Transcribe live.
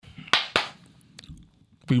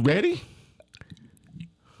We ready?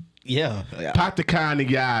 Yeah. Pop the car in the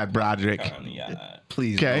yard, Broderick.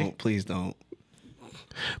 Please don't. Please don't.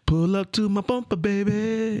 Pull up to my bumper,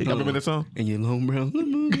 baby. Y'all remember that song? And your long brown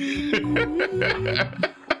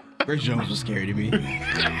Grace Jones was scary to me.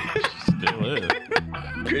 Still is.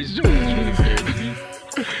 Grace Jones was really scary to me.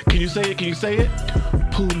 Can you say it? Can you say it?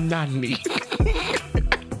 Punani.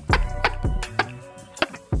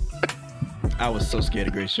 I was so scared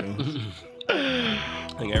of Grace Jones.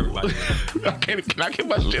 I think everybody. Can I get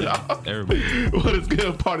my shit off? Everybody. What is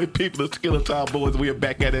good, party people? It's Killer Time Boys. We are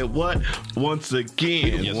back at it. What? Once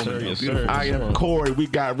again. Yes, sir. Yes, sir. I am Corey. We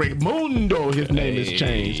got Raymundo. His name is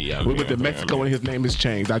changed. We went to Mexico and his name is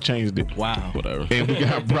changed. I changed it. Wow. Whatever. And we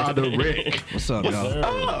got Broderick. What's up, y'all?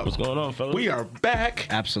 Sir. What's going on, fellas? We are back.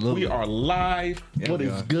 Absolutely. We are live. Yeah, what we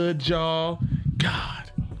is are. good, y'all? God.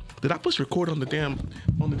 Did I push record on the damn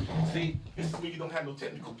see? This is when you don't have no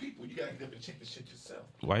technical people. You gotta get up and check the shit yourself.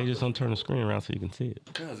 Why you just don't turn the screen around so you can see it?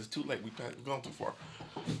 Because it's too late. We've gone too far.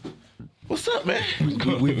 What's up, man? We've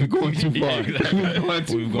been going too far. Yeah,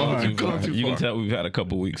 exactly. We've gone too Gone far. too You far. can tell we've had a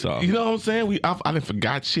couple weeks off. You know what I'm saying? I done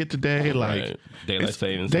forgot shit today. Like Right. Daylight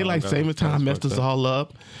savings Daylight time. savings time messed us all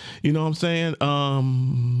up. You know what I'm saying?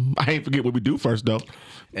 I ain't forget what we do first though.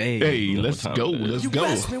 Hey, know let's what time go. it is. Let's You go.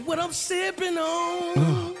 ask me what I'm sipping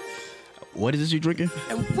on What is this you drinking?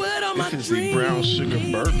 and what am I This is the drinking. brown sugar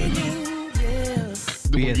bourbon. Yeah. The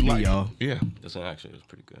one you BSB, like. y'all. Yeah. This one actually is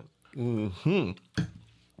pretty good.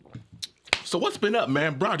 So what's been up,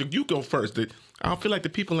 man? Broderick, you go first. I don't feel like the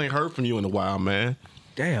people ain't heard from you in a while, man.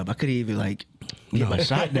 Damn, I couldn't even get my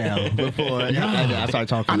shot down before I started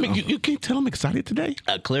talking. I mean, you can't tell I'm excited today.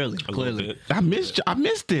 Clearly. A little bit. I missed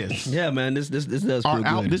this. Yeah, man, this does feel Our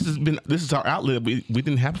out, good. this is our outlet. We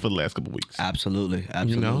didn't have it for the last couple of weeks. Absolutely.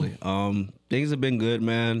 Things have been good,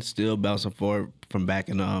 man. Still bouncing forward from back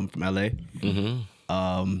in from LA.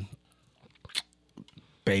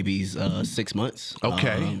 Baby's 6 months.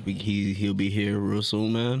 Okay. He'll be here real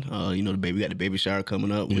soon, man. The baby got the baby shower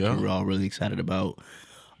coming up, which Yeah. we're all really excited about.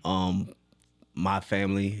 My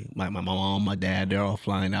family, my mom, my dad, they're all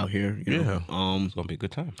flying out here. You know? It's gonna be a good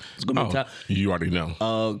time. It's gonna be tough. You already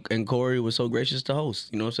know. And Corey was so gracious to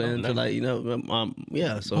host. You know what I'm saying? To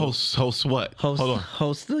nice. So Host what? host, Hold on.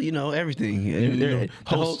 host, everything.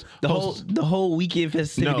 host- The whole weekend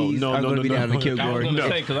festivities are going to be down in I was Kilgore. gonna No.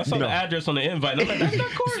 say because I saw No. the address on the invite. And I'm like, that's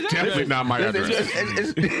not Corey's Definitely address. not my address.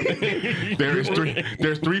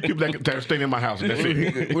 There's three people that are staying in my house. That's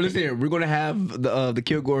it. Well, listen here. We're going to have the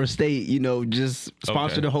Kilgore Estate, just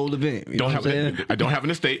sponsor Okay. the whole event. You know Don't what have I'm it. saying? I don't have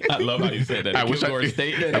an estate. I love how you said that. I wish I Kilgore did.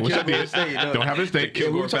 Estate. I wish I Kilgore did. Estate, no. Don't have an estate. Yeah, we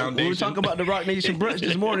Kilgore were Foundation. talking about the Rock Nation brunch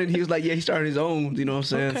this morning. He was like, "Yeah, he started his own." You know what I'm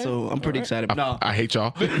saying? Okay. So I'm pretty excited. No, I hate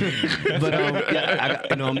y'all. but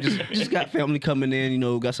I'm just got family coming in.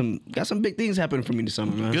 Got some big things happening for me this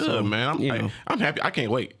summer, man. Good, So, man. I'm happy. I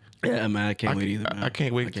can't wait. yeah, man. I can't wait either. Man. I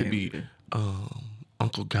can't wait to be either.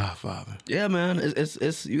 Uncle Godfather. Yeah, man.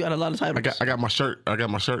 It's you got a lot of titles. I got my shirt.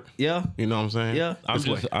 Yeah, You know what I'm saying? yeah.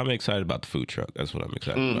 I'm excited about the food truck. That's what I'm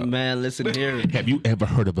excited about. Man, listen here. Have you ever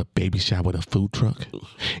heard of a baby shower with a food truck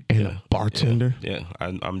and a bartender? Yeah,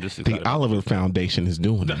 I'm just The excited. Oliver Foundation is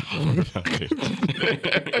doing that.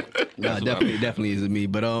 No, definitely isn't me.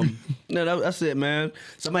 But that's it, man.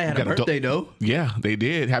 Somebody had a Got a birthday though. Yeah, they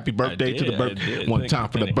did. Happy birthday to the I birthday. did. One Thank time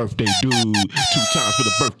you, for the thank birthday dude. 2 times for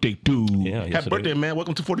the birthday dude. Yeah, Happy yesterday. birthday, man.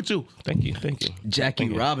 Welcome to 42. Thank you. Jackie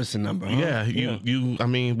Robinson number. Huh? Yeah, you. I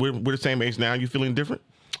mean, we're the same age now. You feeling different?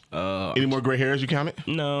 Any more gray hairs you counted?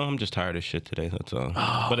 No, I'm just tired of shit today. That's all.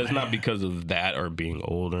 But it's not because of that or being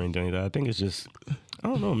old or anything like that. I think it's just, I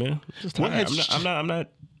don't know, man. Just What tired. has- I'm not.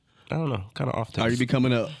 I don't know. Kind of off. Are you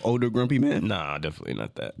becoming an older grumpy man? Nah, definitely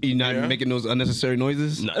not that. You not making those unnecessary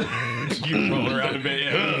noises? Nah. You roll around the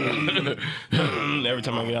bed. Yeah. Every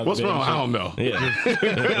time I get out. What's the bed, wrong? I don't know. Yeah.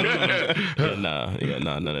 Nah,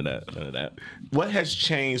 none of that. What has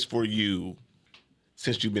changed for you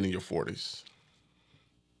since you've been in your 40s?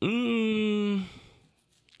 I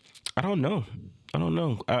don't know.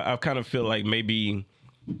 I kind of feel like maybe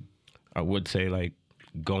I would say like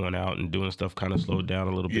going out and doing stuff kind of slowed down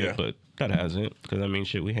a little bit, Yeah. but that hasn't. Because I mean,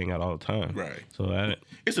 shit, we hang out all the time. Right. So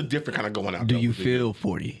It's a different kind of going out. Do though. you feel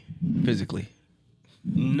 40 physically?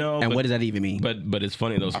 no. And but, what does that even mean? But it's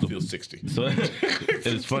funny though. I feel 60. So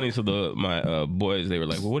it's funny. So my boys, they were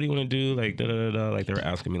like, "Well, what do you want to do?" Like, da da da da. Like they were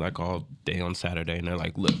asking me like all day on Saturday, and they're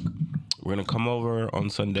like, "Look, We're gonna come over on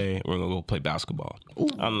Sunday. We're gonna go play basketball.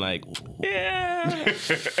 I'm like, yeah.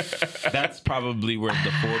 That's probably where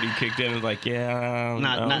the 40 kicked in. It's like, yeah,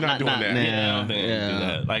 Not doing that. yeah, I don't Yeah, think I can do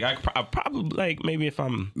that. Like I probably like maybe if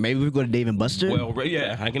I'm Maybe we go to Dave and Buster. well,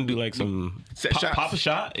 yeah, I can do like some Set shots. pop a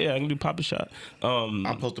shot. Yeah, I can do pop a shot. I'm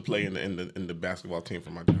supposed to play in the basketball team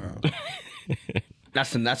for my job.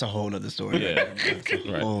 that's a whole nother story. Yeah,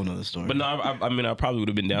 right. Whole nother story. But no, I mean, I probably would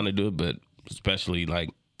have been down to do it, but especially like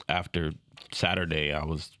after Saturday, I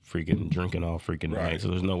was freaking drinking all freaking Right. night. So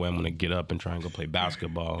there's no way I'm gonna get up and try and go play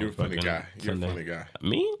basketball. You're a funny fucking guy. You're a Sunday. funny guy.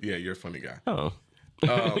 Me? Yeah, you're a funny guy. Oh,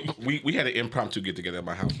 We had an impromptu get together at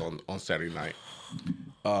my house on Saturday night.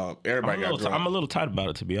 Everybody got drunk. I'm a little tight about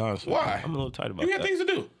it, to be honest. with you. Why? I'm a little tight about You had that. things to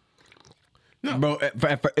do. Bro,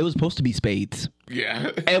 it was supposed to be spades.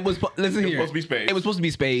 Yeah. It was listen here. supposed to be spades. It was supposed to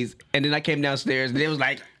be spades, and then I came downstairs, and it was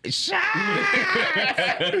like, shot.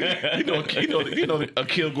 you know a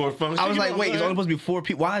Kilgore function. I was you know like, what wait, I'm it's saying? only supposed to be 4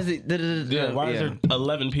 people. Why is it? Yeah, why is there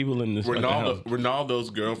 11 people in this fucking house?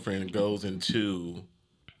 Ronaldo's girlfriend goes into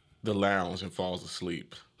the lounge and falls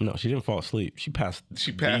asleep. No, she didn't fall asleep. She passed.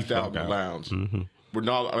 She passed the out in fuck the lounge.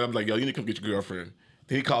 Ronaldo, I'm like, yo, you need to come get your girlfriend.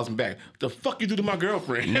 Then he calls him back. The fuck you do to my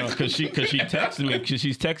girlfriend? No, because she texted me. Cause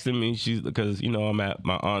she's texting me. Because I'm at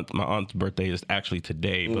my aunt's birthday is actually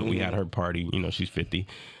today, but we had her party. She's 50,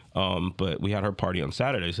 but we had her party on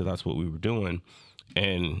Saturday, so that's what we were doing.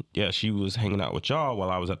 And yeah, she was hanging out with y'all while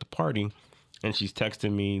I was at the party, and she's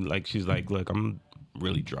texting me like she's like, look, I'm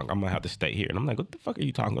really drunk. I'm gonna have to stay here. And I'm like, what the fuck are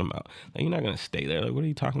you talking about? Like, you're not gonna stay there. Like, what are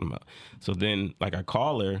you talking about? So then, like, I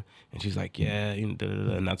call her and she's like, yeah,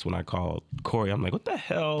 and that's when I called Corey. I'm like, what the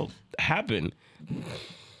hell happened?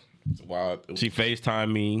 Wow. She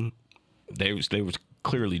FaceTimed me. They was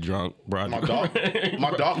clearly drunk, bro. My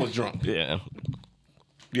dog was drunk. Yeah.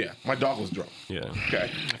 Yeah, my dog was drunk. Yeah. Okay.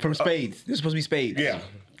 From spades. This is supposed to be spades. Yeah.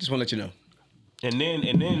 Just want to let you know.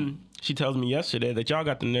 And then she tells me yesterday that y'all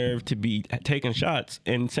got the nerve to be taking shots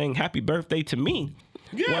and saying happy birthday to me.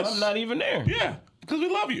 Yes. Well, I'm not even there. Yeah, because we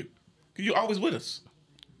love you. You're always with us.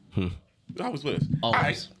 You're always with us. All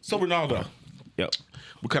right. So Ronaldo, Yep.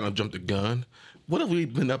 we kind of jumped the gun. What have we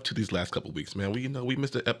been up to these last couple of weeks, man? We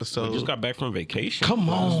missed an episode. Just got back from vacation. Come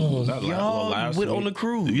on, Y'all went on the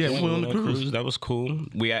cruise. Yeah, we went on the cruise. That was cool.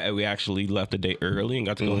 We actually left a day early and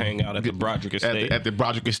got to go hang out at the Broderick Estate. At the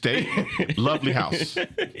Broderick Estate. Lovely house.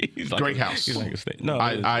 He's like Great house. He's like a state. No,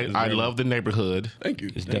 I very- love the neighborhood. Thank you.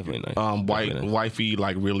 It's definitely nice. Wifey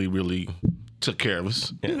like really took care of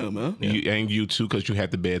us. Yeah, man. You too, because you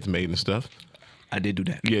had the beds made and stuff. I did do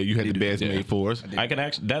that. Yeah, you had the beds made for us. I can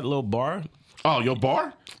actually that little bar. Oh, your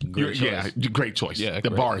bar? Great Yeah, choice. great choice. Yeah, the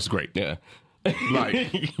great. bar is great. Yeah.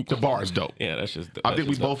 Like the bar is dope. Yeah, that's just. I think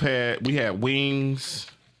we both had wings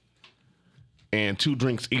and 2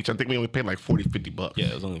 drinks each. I think we only paid like $40-$50. Yeah,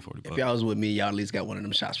 it was only $40. If y'all was with me, y'all at least got one of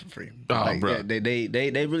them shots for free. Oh, bro. yeah,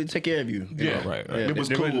 they really take care of you. Yeah, right. Yeah, It was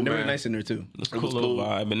they're cool, really, they're really man. nice in there too. It's a cool little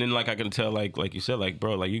vibe, and then like I can tell, like you said, like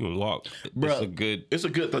bro, like you can walk. Bro. It's a good. It's a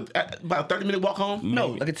good about a 30-minute walk home.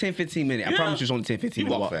 No, like a 10-15 minute. I Yeah. promise you it's only 10-15 You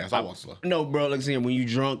minute walk fast. I walk slow. No, bro, like saying when you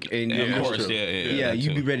drunk and Yeah, you're of course, true. yeah, yeah, you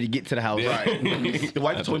too. be ready to get to the house. Right. The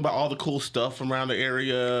wife told me about all the cool stuff from around the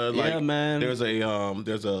area. Like, Yeah, man. There's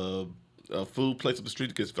a food place up the street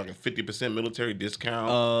that gets like a 50% military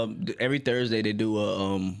discount. Every Thursday they do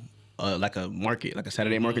like a market, like a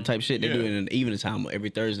Saturday market type shit. They do Yeah. it in the evening time every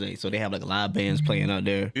Thursday. So they have like live bands playing out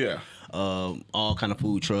there. Yeah. All kind of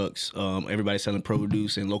food trucks. Everybody selling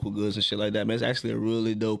produce and local goods and shit like that. Man, it's actually a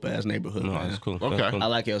really dope ass neighborhood. No, man. that's cool. Okay. That's cool. I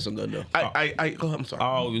like El Segundo. I'm sorry. I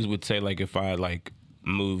always would say like if I like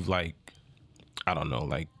move like I don't know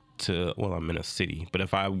like to I'm in a city, but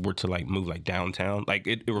if I were to like move like downtown, like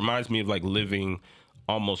it reminds me of like living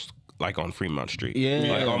almost like on Fremont Street. Yeah,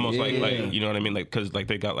 like almost yeah. like you know what I mean, like because like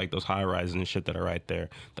they got like those high rises and shit that are right there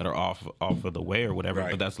that are off of the way or whatever.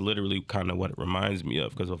 Right. But that's literally kind of what it reminds me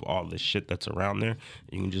of because of all the shit that's around there.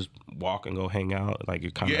 You can just walk and go hang out. Like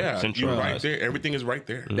you're kind of Yeah, you're centralized. right there. Everything is right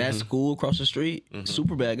there. That school across the street,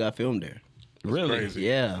 Superbad got filmed there. Really Crazy.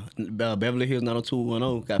 Yeah, Beverly Hills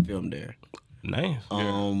 90210 got filmed there. nice.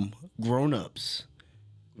 Grown Ups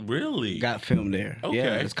Really? got filmed there. Okay.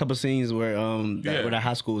 Yeah, there's a couple scenes where Yeah. where the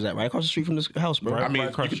high school is at, right across the street from this house, bro. Right. I mean,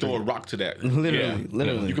 across you can the throw a street. rock to that. Literally,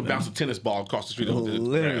 literally. You can bounce a tennis ball across the street. over the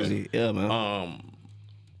Literally, grass. yeah, man.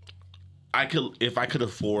 If I could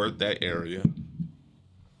afford that area,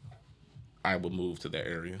 I would move to that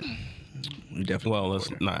area. You definitely. Well, let's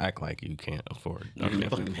not act like you can't afford. I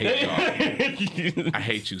fucking hate y'all. I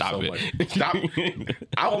hate you Stop so it. much. Stop.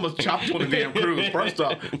 I almost chopped you on the damn cruise. First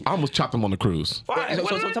off, I almost chopped him on the cruise. So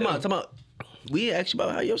talk about. We asked you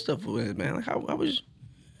about how your stuff was, man. Like how was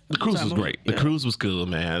The cruise was great. The Yeah. cruise was good,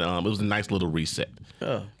 man. It was a nice little reset.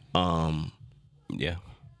 Yeah. Yeah.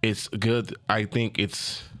 It's good. I think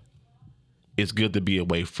it's good to be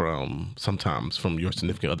away from sometimes from your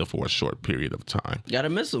significant other for a short period of time. Gotta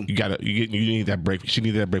miss them. You need that break. She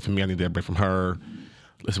needed that break from me. I need that break from her.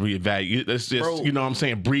 Let's reevaluate. Let's just, Bro. you know what I'm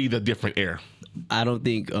saying, breathe a different air. I don't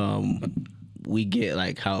think we get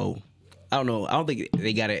like how. I don't know. I don't think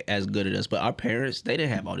they got it as good at us. But our parents, they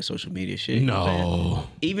didn't have all this social media shit. You know what I'm saying? No.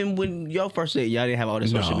 Even when y'all first said y'all didn't have all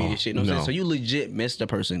this social No, media shit. You know what I'm no. saying? So you legit missed a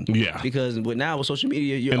person. Yeah. Because now with social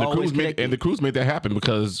media, you're And the always cruise made connected. and the cruise made that happen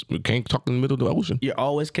because we can't talk in the middle of the ocean. You're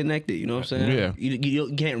always connected. You know what I'm saying? Yeah.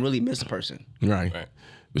 You can't really miss a person. Right. Right.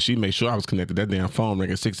 But she made sure I was connected. That damn phone rang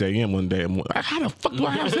at 6 a.m. one day. How the fuck do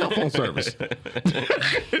I have cell phone service?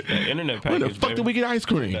 The internet Where package. the fuck did we get ice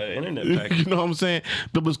cream? The internet You package. know what I'm saying?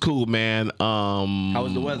 But it was cool, man. How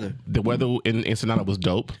was the weather? The weather in Sonata was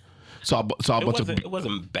dope. Saw a bunch of. It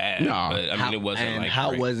wasn't bad. Nah. But, I mean, it wasn't and like. how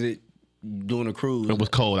great. was it doing a cruise? It was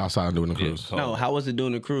cold outside doing the cruise. cold. No, how was it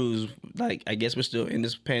doing the cruise? Like, I guess we're still in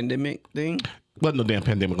this pandemic thing. Wasn't no damn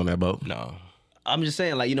pandemic on that boat. No. I'm just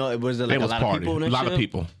saying, like, you know, was there like It a was lot party. of people on A that lot ship? of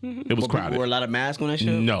people. It was crowded. Were a lot of masks on that ship?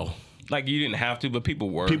 No. Like you didn't have to, but people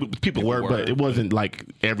were. People were, but it wasn't like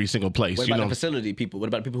every single place. What You about know? the facility people? What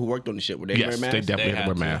about the people who worked on the ship? Were they Yes, wearing masks? they definitely They had to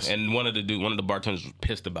wear to. masks. And one of the bartenders was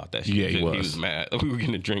pissed about that shit. Yeah, he He was. was mad. We were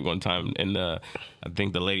getting a drink one time, and I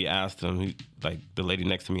think the lady asked him, the lady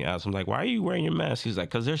next to me asked him, like, why are you wearing your mask? He's like,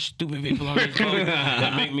 because there's stupid people on this boat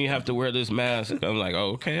that make me have to wear this mask. I'm like,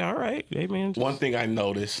 oh, okay, all right. Hey, man. One thing I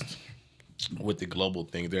noticed with the global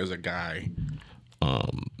thing, there's a guy,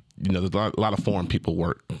 there's a lot of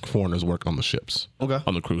foreigners work on the ships. Okay.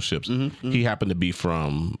 On the cruise ships. He happened to be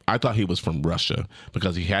I thought he was from Russia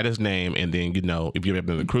because he had his name, and then, if you've ever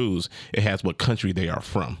been on the cruise, it has what country they are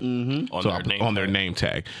from. On their name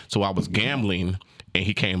tag. So I was gambling, and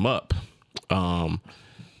he came up, and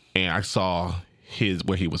I saw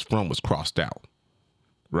where he was from was crossed out.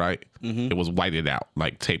 Right? It was whited out,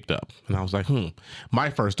 like taped up. And I was like, My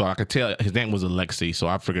first thought, I could tell his name was Alexei, so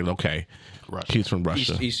I figured, okay, he's from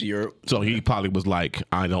Russia. East Europe. So he probably was like,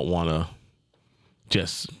 I don't want to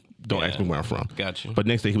don't ask me where I'm from. Got you. But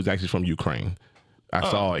next day, he was actually from Ukraine. I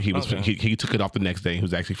saw it. He took it off the next day. He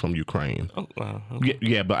was actually from Ukraine. Oh, wow. Okay.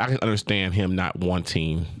 Yeah, but I can understand him not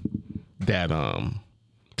wanting that,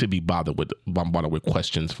 to be bombarded with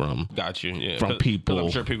questions from Got you. Yeah. From 'Cause people. I'm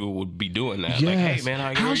sure people would be doing that. Yes. Like, hey,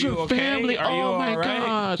 man, how's are you your okay? family? Are you Oh my all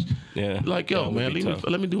right? gosh. Yeah. Like, That yo, would man, be tough.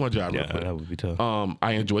 let me do my job real Yeah, quick. that would be tough.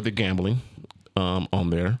 I enjoyed the gambling on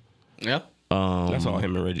there. Yeah. That's all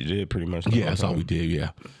him and Reggie did, pretty much. Yeah, that's all we did. Yeah,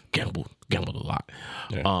 gambled a lot.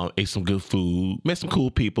 Yeah. Ate some good food. Met some cool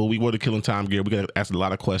people. We wore the Killing Time gear. We got asked a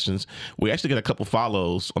lot of questions. We actually got a couple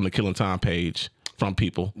follows on the Killing Time page from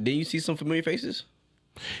people. Did you see some familiar faces?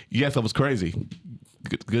 Yes, that was crazy.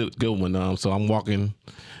 Good one. So I'm walking.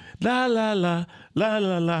 La la la la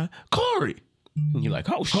la la. Corey. And you're like,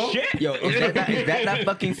 oh shit. Yo, is that not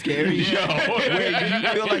fucking scary? Yo. Where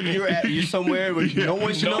you feel like you're somewhere where no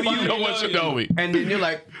one should know you, No one should know me. and then you're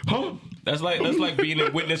like, Huh? That's like being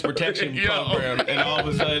in witness protection Yo. program, and all of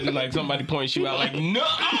a sudden, like somebody points you out, like, no,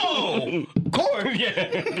 Corey,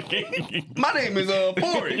 yeah, my name is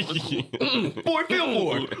Corey. Corey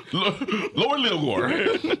Fillmore. Lower Lilgore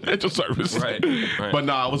at your service. Right. But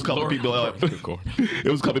no, it was a couple people. It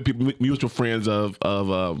was a couple of people, mutual friends of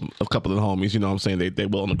a couple of the homies. You know what I'm saying? They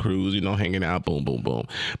were on the cruise, hanging out, boom, boom, boom.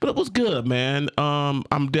 But it was good, man.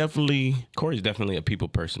 I'm definitely. Corey's definitely a people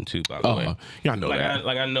person too, by the way. Yeah, I know that.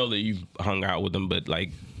 I know that you've hung out with him, but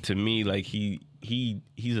like to me, like he's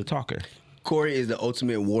a talker. Corey is the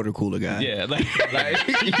ultimate water cooler guy. Yeah, like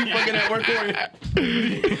you fucking at work, Corey.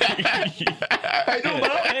 how you doing, bro?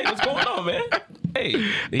 Hey, what's going on, man?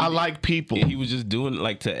 Hey, I like people. He was just doing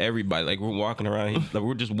like to everybody. Like we're walking around,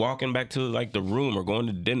 we're just walking back to like the room or going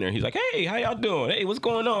to dinner. He's like, "Hey, how y'all doing? Hey, what's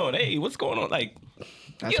going on? Hey, what's going on?" Like,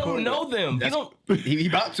 you don't Corey. know them. You don't. He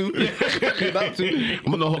about to. He about to.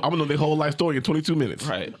 I'm gonna know their whole life story in 22 minutes.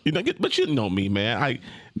 Right. But you know me, man.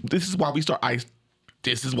 This is why we start.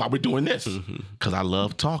 This is why we're doing this. Because I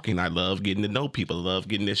love talking. I love getting to know people. I love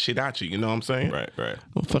getting this shit out you. You know what I'm saying? Right.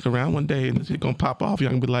 Don't fuck around one day and this shit gonna pop off. Y'all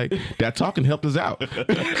gonna be like, that talking helped us out.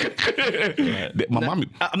 My mommy.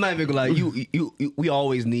 I'm not even gonna lie. You we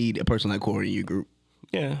always need a person like Corey in your group.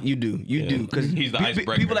 Yeah. You do. You do. Because He's the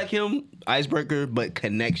icebreaker. People like him, icebreaker, but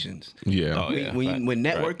connections. Yeah. Oh, yeah. When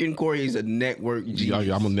networking, Corey is a network genius.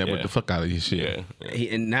 I'm gonna network Yeah. the fuck out of this shit.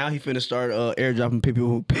 Yeah. And now he finna start airdropping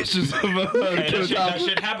people pictures of Hey, that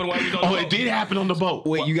shit happened while we was on the Oh, boat. it did happen on the boat.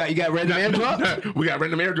 Wait, you got random airdrops? We got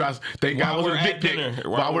random airdrops. Thank God While it we're wasn't a at dick pic. dinner.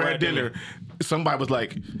 While we're at dinner, somebody was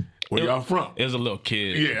like, Where y'all from? It was a little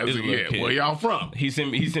kid. Yeah, It was a little kid. where y'all from? He sent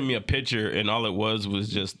me a picture, and all it was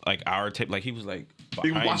just like our tape. Like he was like He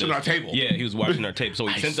was behind watching us. our table. Yeah, he was watching our tape. So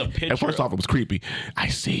he sent a picture. At first off, it was creepy. I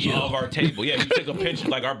see you. of our table. Yeah, he took a picture,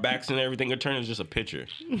 like our backs and everything. It turned into just a picture.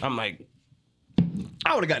 I'm like,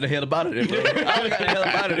 I would have got the hell up out of there, bro. I would have got the hell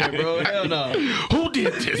up out of there, bro. Hell no. Who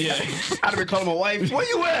did this? yeah. I'd have been calling my wife. Where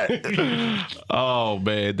you at? Oh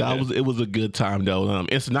man, it was a good time though.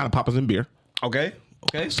 It's not a Papa's and beer, Okay.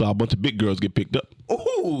 so a bunch of big girls get picked up.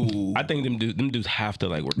 Ooh. I think them dudes have to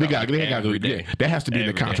like work. They out got every day. that has to be in the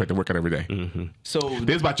Every day. contract to work out every day. So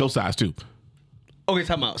This about your size too. okay,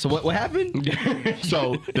 time out. So what happened?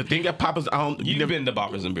 So the thing that Papa's on, You've been to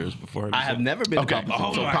Boppers and Beers before. I have never been. Okay. To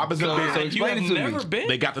Papa. So Papa's and Beers, So explain you have it to me. never been.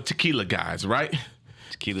 they got the tequila guys, right?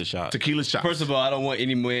 Tequila shot. Tequila shots. First of all, I don't want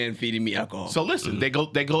any man feeding me alcohol. So listen, they go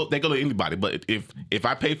to anybody. But if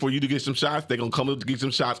I pay for you to get some shots, they're gonna come up to get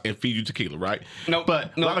some shots and feed you tequila, right? Nope.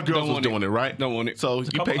 But a Nope. lot of girls Don't was want it. doing it, right? Don't want it. So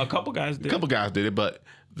a couple guys did. A couple guys did it, but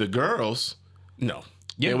the girls, no.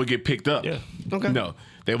 Yeah. They would get picked up. Yeah. Okay. No,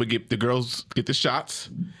 they would get the girls get the shots.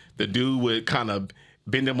 The dude would kind of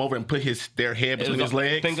bend them over and put their head between his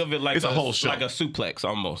legs. Think of it like it's a whole show. like a suplex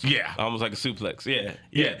almost. Yeah. almost like a suplex. Yeah,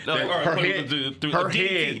 Yeah, No, or her put him head, through her a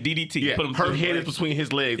head, DDT. Yeah, Put him her through head the is between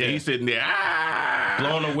his legs, and Yeah. he's sitting there,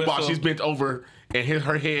 Blowing a whistle. while she's bent over, and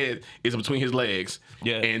her head is between his legs.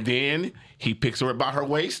 Yeah. and then he picks her up by her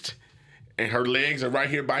waist, and her legs are right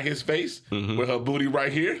here by his face, with her booty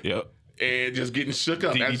right here. Yep. And just getting shook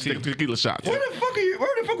up. That's DDT. tequila shots. where the fuck are you? Where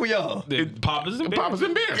the fuck were y'all? The Papa's and Beers. Papa's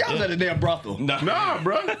and beer. Y'all was at a damn brothel. Nah,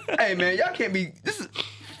 bro. Hey man, y'all can't be. This is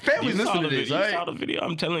families You saw listening the to this. video. You Right? saw the video.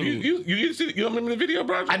 I'm telling you. You don't remember the video,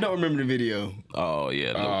 bro? I don't remember the video. Oh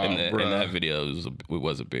yeah. In bruh. that video, it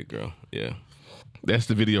was a big girl. Yeah. That's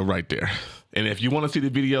the video right there. And if you want to see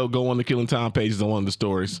the video, go on the Killing Time pages on one of the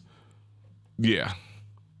stories. Yeah.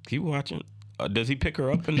 Keep watching. Does he pick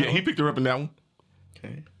her up? In that Yeah, he one? picked her up in that one.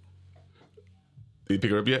 Okay. Did he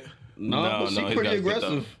pick her up yet? No, but he's she got pretty picked up.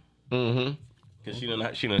 aggressive. Cause she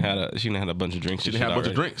done had a bunch of drinks. She done had a bunch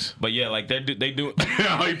of drinks. But yeah, like they do.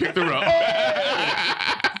 Oh, he picked her up.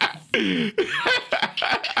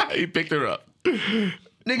 He picked her up.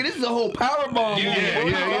 Nigga, this is a whole power bomb. Yeah,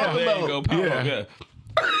 movie. What yeah, you yeah. talking There you about? go. Power. Yeah. Yeah.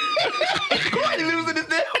 Corey losing his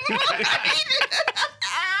damn mind.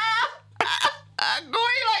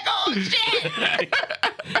 Corey like, oh shit.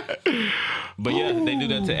 But yeah, they do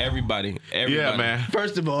that to everybody. Yeah, man.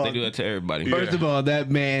 First of all, They do that to everybody. First of all, that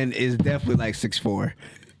man is definitely like 6'4".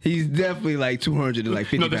 He's definitely like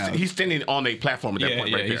 250 No, pounds. he's standing on a platform at that Yeah, point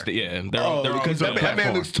yeah, right there. yeah. oh, They're because he's on that, the that man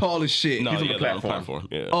platform. looks tall as shit. no, he's on yeah, the they're on the platform.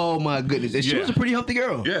 Yeah. Oh my goodness, and she Yeah. was a pretty healthy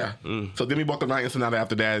girl. Yeah. So then we walked around Ensenada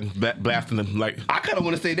after that, and blasting them like. I kind of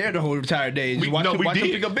want to stay there the whole entire day and just watch him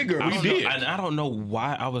did. pick up big girls. I don't did. know, and I don't know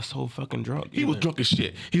why I was so fucking drunk. He was drunk as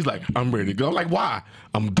shit. He's like, I'm ready to go. I'm like, why?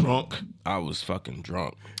 I'm drunk. I was fucking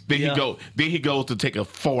drunk. Then Yeah. he goes to take a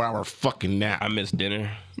 4-hour fucking nap. I missed dinner.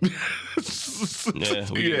 Yeah,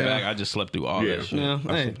 we get back. I just slept through all Yeah. that shit. Yeah,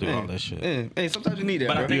 I slept through all that shit. Hey, sometimes you need that,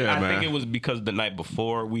 But bro. I think Yeah, I man. think it was because the night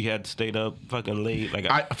before we had stayed up fucking late.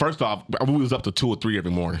 Like First off, we was up to 2 or 3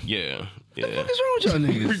 every morning. yeah. What is wrong with y'all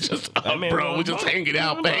niggas? We just, I mean, bro, we just fuck- hanging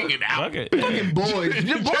out, banging out. Fuck it. Fucking boys.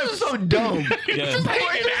 The boys are so dumb. Yeah. Just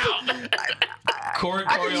hanging out. Corey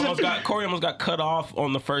almost got cut off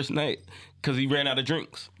on the first night because he ran out of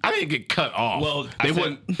drinks. I didn't get cut off. Well, they I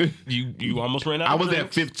said, wouldn't. you almost ran out. I of was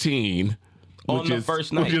drinks. at 15. On which the is,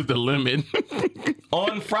 first which night. is the limit.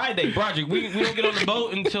 On Friday, Broderick, we don't get on the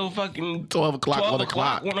boat until fucking 12 o'clock, 1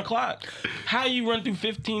 o'clock. 1 o'clock. How you run through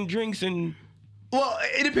 15 drinks and Well,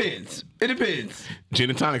 it depends. It depends.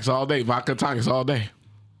 Gin and tonics all day, vodka tonics all day.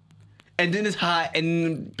 And then it's hot,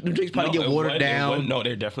 and the drinks probably get watered down. No,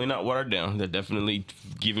 they're definitely not watered down. They're definitely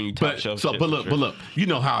giving you top But shelf. shit for look, sure. you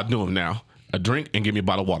know how I do them now. A drink and give me a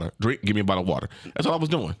bottle of water. Drink, give me a bottle of water. That's all I was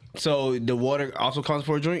doing. So the water also counts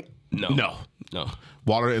for a drink? No.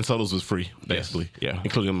 Water and sodas was free, basically. Yeah.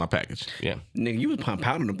 Including in my package. Yeah. Nigga, you was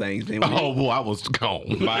pounding them things. Then, Oh, boy, I was gone.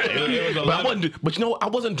 It was But I wasn't. But you know, I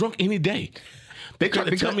wasn't drunk any day. They tried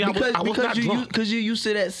to tell me I was not drunk. Because you used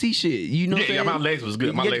to that sea shit. You know what I'm Yeah, saying? my legs was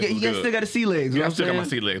good. My legs was You good. still got the sea legs. Yeah, I you know still what got I'm my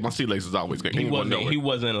saying? sea legs. My sea legs is always good. He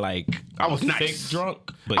wasn't like I was sick nice. drunk,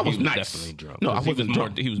 but I was he was nice. definitely drunk. No, I 'Cause he wasn't was more,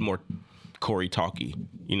 drunk. He was more Corey talky.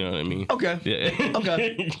 You know what I mean? Okay. Yeah.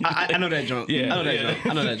 Okay. I know that drunk. Yeah. I know that drunk.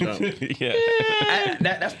 I know that drunk. Yeah.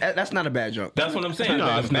 That's not a bad drunk. That's what I'm saying. No,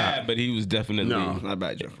 It it's was not. bad, but he was definitely not a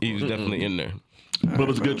bad drunk. he was definitely in there. But it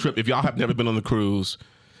was a good trip. If y'all have never been on the cruise,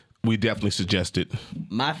 we definitely suggest it.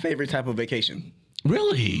 My favorite type of vacation.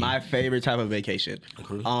 Really? My favorite type of vacation.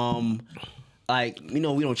 like, we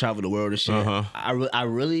don't travel the world and shit. I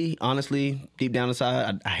really, honestly, deep down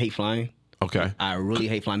inside, I hate flying. Okay. I really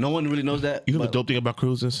hate flying. No one really knows that. You know the but dope thing about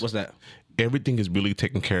cruises? what's that? Everything is really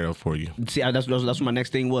taken care of for you. See, that's what my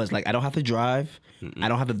next thing was. Like, I don't have to drive. I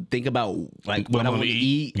don't have to think about like what I'm going to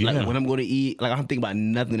eat. Yeah. Like when I'm going to eat. Like I don't have to think about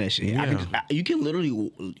nothing of that shit. Yeah. You can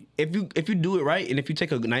literally, if you do it right, and if you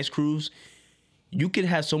take a nice cruise, you can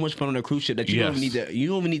have so much fun on a cruise ship that you don't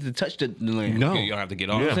even need to touch the land. No. You don't have to get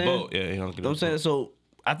off Yeah. the boat. Yeah, you don't have to get You know what I'm off the saying? boat. So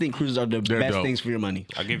I think cruises are the best dope. things for your money.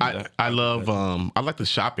 I'll give you that. I love I like the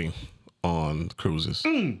shopping on cruises.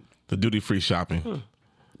 The duty free shopping.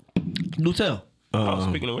 Do tell.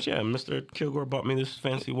 Speaking of which, yeah, Mr. Kilgore bought me this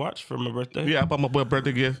fancy watch for my birthday. Yeah, I bought my boy a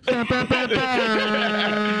birthday gift.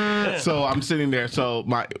 So I'm sitting there. So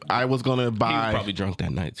I was gonna He was buy. probably drunk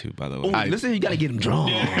that night too, by the way. Listen, you gotta get him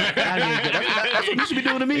drunk. That's what you should be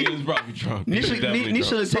doing to me. He was probably drunk. You He was should definitely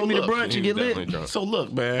drunk. take me to look, brunch He and was get lit. definitely drunk. So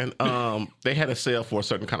look, man, they had a sale for a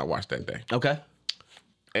certain kind of watch that day, Okay.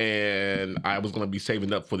 and I was gonna be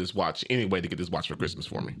saving up for this watch anyway to get this watch for Christmas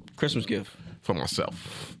for me, Christmas gift. for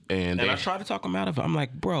myself. And And I tried to talk him out of it. I'm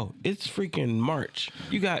like, bro, it's freaking March.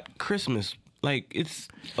 You got Christmas. Like, it's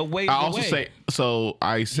a ways I also away. say, so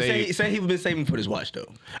I say Say he was been saving for this watch though.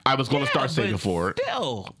 I was gonna Yeah, start saving but for it.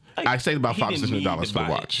 Still, like, I saved about he didn't need $500-$600 to for the buy it.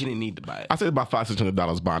 watch. He didn't need to buy it. I saved about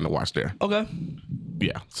 $500-$600 buying the watch there. Okay.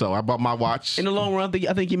 Yeah, so I bought my watch. In the long run,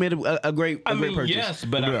 I think you made a great I great mean, purchase. yes,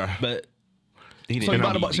 but Yeah. but he didn't. So you need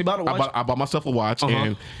bought a it. watch. So you bought a watch. I bought myself a watch,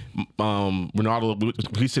 and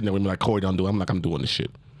Ronaldo, he's sitting there with me like, Corey, don't do it. I'm like, I'm doing this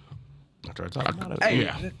shit. I tried talking about it. Hey,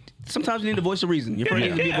 Yeah. sometimes you need to voice a reason. Your friend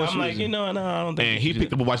needs to be a Yeah, voice I'm of like, reason. you know, no, I don't think. And you he should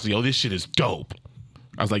picked do up a watch. Yo, this shit is dope.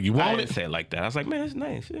 I was like, you that. I want didn't it? say it like that. I was like, man, it's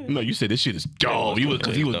nice. Yeah. No, you said this shit is dope. Yeah,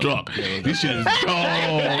 Because he was dope. drunk. Yeah, This shit is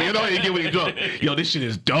dope. You know, you get when you're drunk. Yo, this shit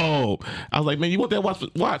is dope. I was like, man, you want that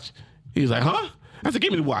watch? He's like, huh? I said,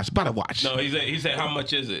 give me the watch. Buy the watch. No, he said, how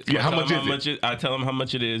much is it? Yeah, I how tell much him is it? I tell him how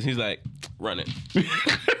much it is. He's like, run it.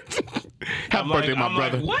 Happy birthday, my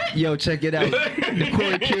brother. Like, what? Yo, check it out. The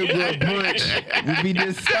Corey Kilgore brunch will be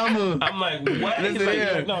this summer. I'm like, what? He's Listen like,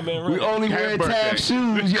 here. no, man, run We it. only Happy wear birthday. tab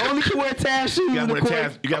shoes. You only can wear tab shoes. You in gotta the wear the Corey-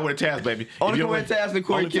 tabs. You gotta wear the tabs, baby. Only If you can wear don't tabs in the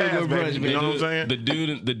Corey only tabs, Kilgore baby. brunch, You man. know what I'm saying?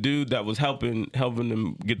 The dude that was helping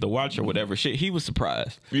him get the watch or whatever shit, he was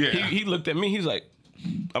surprised. Yeah. He looked at me. He's like,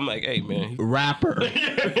 I'm like, hey man, Rapper.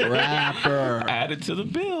 add it to the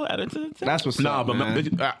bill. Add it to the tab. That's what's Nah, up, but man.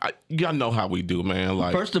 y'all know how we do, man.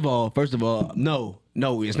 Like, First of all, no,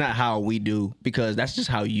 it's not how we do because that's just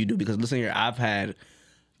how you do. Because listen here, I've had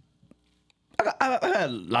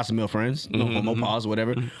lots of male friends, no homo pause,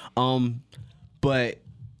 whatever. But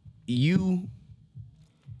you.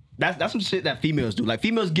 That's some shit that females do. Like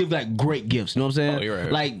females give like great gifts. You know what I'm saying? Oh, you're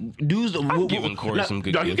right. Like dudes. I'm giving Corey some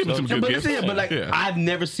good y'all give gifts. him some though. good But gifts. listen, but like Yeah. I've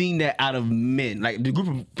never seen that out of men. Like the group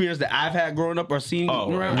of friends that I've had growing up or seen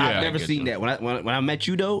Oh, around, yeah, I've I never get seen you. that. When I met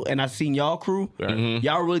you though, and I seen y'all crew,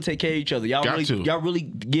 y'all really take care of each other. Got Y'all really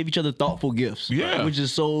give each other thoughtful gifts. Yeah. which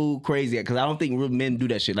is so crazy because I don't think real men do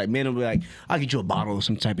that shit. Like men will be like, I'll get you a bottle or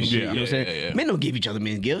some type of shit. Yeah. You know what I'm saying? Yeah, yeah. Men don't give each other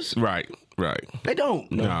men gifts. Right. They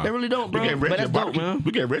don't. Nah. They really don't, bro. We gave But Reggie that's a dope, barbecue. man.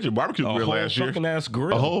 We gave Reggie a barbecue A grill whole last year. fucking ass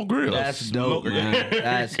grill. A whole grill. That's dope, man.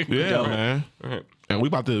 That's Yeah, dope. man. And we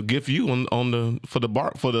about to gift you on the for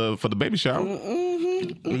the baby shower.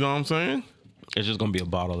 You know what I'm saying? It's just gonna be a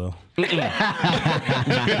bottle though.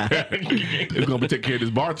 It's gonna be taking care of this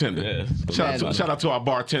bartender. Yeah. Shout out to our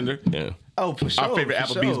bartender. Yeah. Oh, for sure. Our favorite for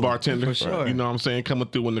Applebee's sure. bartender. For sure. You know what I'm saying? Coming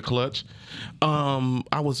through in the clutch.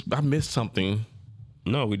 I missed something.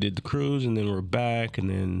 No, we did the cruise and then we're back and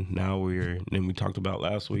then now we talked about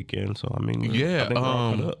last weekend. So I mean, Yeah, I think we're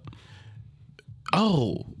all caught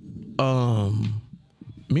up.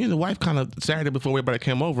 Me and the wife kind of Saturday before everybody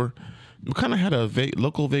came over, we kind of had a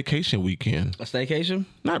local vacation weekend. A staycation?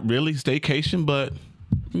 Not really staycation, but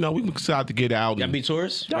you know, we decided to get out. Y'all And, be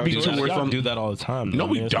tourists? Y'all be Y'all tourists on- do that all the time. no, though,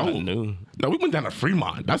 we man. It's not don't. new. No, we went down to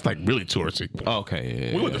Fremont. That's like really touristy. Okay,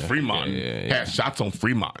 yeah, We went to Fremont. Yeah. Had shots on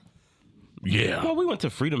Fremont. Yeah. Well, we went to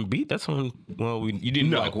Freedom Beach. That's when. Well, you didn't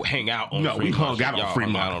like hang out on. No, we Fremont. hung out Y'all on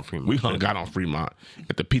Fremont. hung out on Fremont. We hung out on Fremont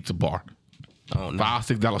at the pizza bar. Oh, no.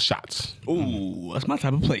 $5-$6 shots. Ooh, that's my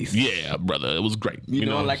type of place. Yeah, brother, it was great. You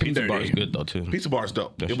know, I like Pizza them bar dirty. is good though too. Pizza bar is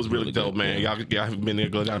dope. That It was shit's really really dope, good, man. yeah. Y'all haven't been there,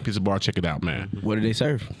 go down to Pizza Bar, check it out, man. What do they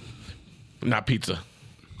serve? Not pizza.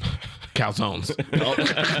 Calzones.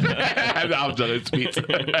 I was joking. It's pizza.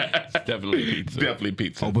 Definitely pizza. Definitely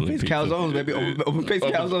pizza. Open face calzones, baby. Open face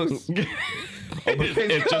calzones. Open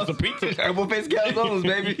face It's just a pizza. Open face calzones,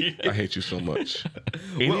 baby. I hate you so much.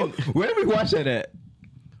 Where do we watch that at?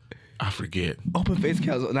 I forget. Open face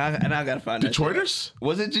council. And I gotta find that. Detroiters?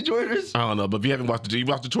 Was it Detroiters? I don't know, but if you haven't watched you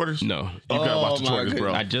watched Detroiters? No. You gotta watch my Detroiters,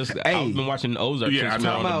 bro. I've been watching Ozark Yeah, since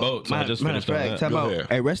I we were know. on the boat, so I just finished on that. Talk Go about, ahead.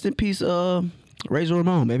 hey, rest in peace, Razor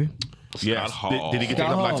Ramon, baby. Yes. Hall. Did he get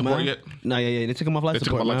taken Scott off life Hall, support man. yet? Nah, yeah, they took him off life They took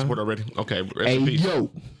him support, off life man. support already? Okay. Rest Hey, in peace. yo.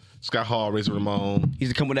 Scott Hall, Razor Ramon. He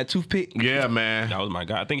used to come with that toothpick. Yeah, man. That was my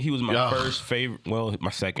guy. I think he was my Yeah. first favorite. Well,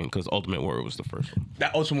 my second, because Ultimate Warrior was the first one.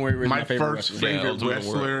 That Ultimate Warrior was My my favorite first wrestler. favorite Ultimate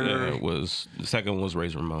wrestler. Warrior, was the second one was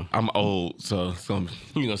Razor Ramon. I'm old, so some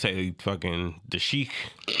You gonna say fucking the Sheik?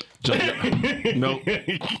 nope.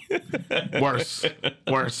 Worse.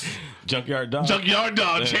 Junkyard Dog. Junkyard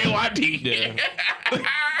Dog, JYD. Yeah.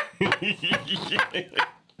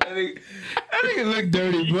 That nigga look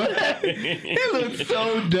dirty, bro. He looks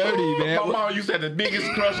so dirty, man. My mom used to have the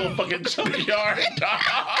biggest crush on fucking Junkyard Dog.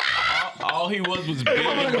 All he was big. Like a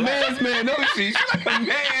and black. man's man, no shit. She's like a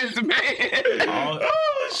man's man.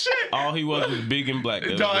 Oh shit. All he was big and black.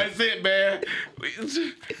 That No, was it. that's it, man.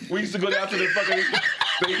 We used to go down to the fucking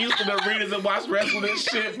the Houston arenas and watch wrestling and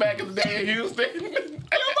shit back in the day in Houston.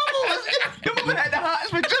 Your mama had the hots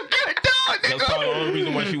for Junkyard Dog, That's nigga. probably the only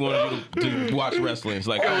reason why she wanted you to watch wrestling. It's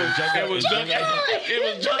like, It was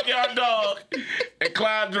Junkyard Dog and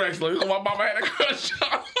Clyde Drexler. So my mama had a crush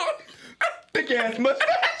on Thick ass mustache.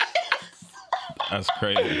 That's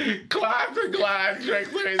crazy. Clyde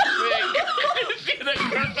Drexler is sick. She had a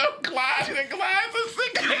crush on Clyde, and Clyde's a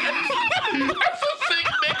sick man. That's a sick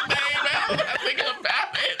nickname, man. I think about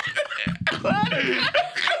it.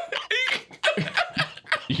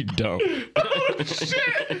 You dumb. Oh, shit.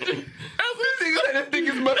 Nigga had the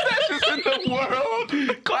thickest mustaches in the world.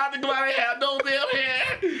 Clyde the Glide ain't had no damn hair.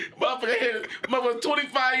 Motherfucker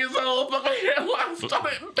 25 years old. Motherfucker hairline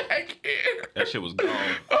started back here. That shit was gone.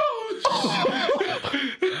 Oh,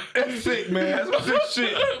 shit. That's sick, man. That's some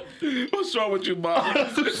shit. What's wrong with you, mom?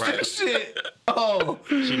 Right. Shit. Oh.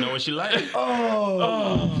 She know what she like.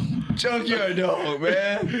 Junkyard Dog,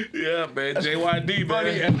 man. Yeah, man. JYD,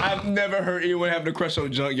 Funny, man. I've never heard anyone having a crush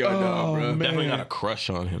on Junkyard Dog, bro. Definitely not a crush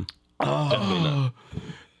on him. Definitely not.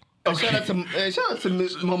 Shout out to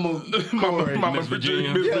Miss Mama Corey. Mama Miss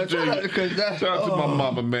Virginia. Miss Yeah, Virginia. shout Shout out to my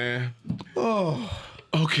mama, man. Oh,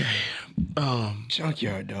 Okay.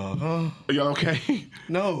 Junkyard Dog, huh? Y'all okay?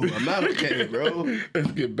 No, I'm not okay, bro.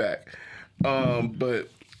 Let's get back.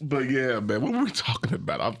 But yeah, man. What were we talking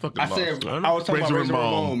about? I'm fucking I lost. said I was talking about Razor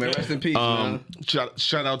Ramon, man. Rest in peace, man.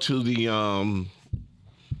 Shout out to the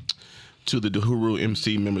Dahuru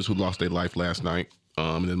MC members who lost their life last night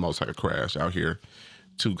in the motorcycle crash out here.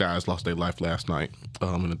 2 guys lost their life last night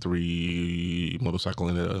in a 3 motorcycle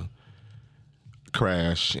in a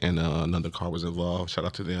crash, and another car was involved. Shout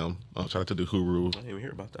out to them. Shout out to Dahuru. I didn't even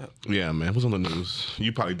hear about that. Yeah, man, it was on the news.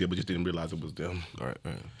 You probably did, but just didn't realize it was them. All right.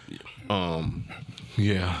 Yeah.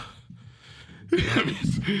 Yeah.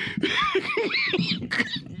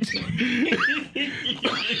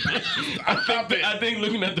 I think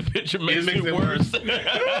looking at the picture makes makes it it worse.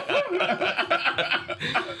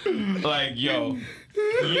 Like, yo,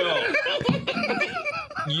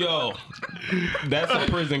 that's a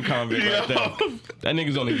prison convict right there. That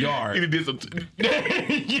nigga's on the yard. He did some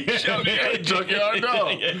Yeah. Junkyard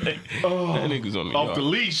Dog. That nigga's on the Off yard. the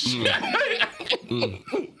leash.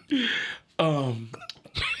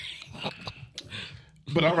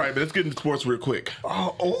 But all right, but let's get into sports real quick.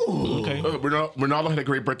 Okay. Ronaldo had a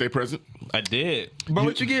great birthday present. I did. Bro,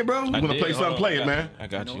 what you get, bro? I wanna did. play Hold something? on. Play it, man. I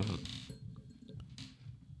got you.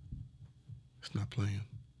 It's not playing.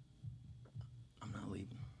 I'm not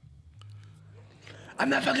leaving. I'm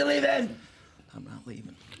not fucking leaving. I'm not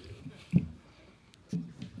leaving.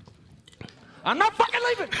 I'm not fucking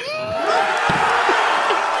leaving.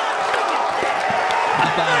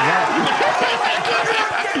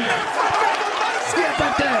 Yeah,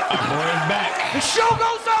 fuck that. Boy's back. The show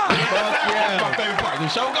goes on. My favorite part. The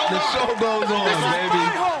show goes The on. show goes on, baby.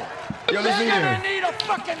 Yo, listen They're gonna here. need a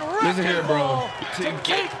fucking Listen here, bro. To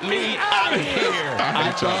get me out of here.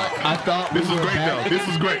 I thought This we is were great back. though. This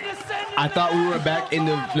is great. I thought we were back in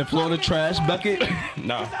the Florida trash bucket.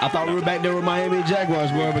 Nah. I thought we were back there with Miami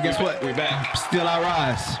Jaguars, bro. But guess what? We back. Still I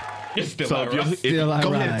rise. It's still So all if you're, right. Still I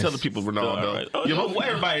go ahead and rise. tell the people, Ronaldo. Right. Oh, well,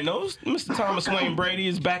 everybody knows Mr. Thomas Wayne Brady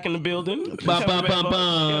is back in the building. Bum, bum, bum,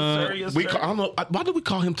 bum. Yes, sir. Yes, We sir. I don't know. Why do we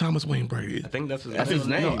call him Thomas Wayne Brady? I think that's his That's his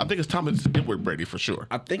name. name. No, I think it's Thomas Edward Brady for sure.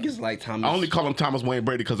 I think it's like Thomas. I only call him Thomas Wayne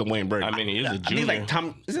Brady because of Wayne Brady. I mean, he is a I think junior. it's like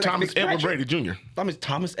Tom. Is it Thomas like Edward Fitzpatrick? Brady Jr.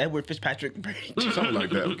 Thomas Edward Fitzpatrick Brady. Something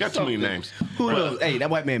like that. We got too many names. Who knows? Hey, that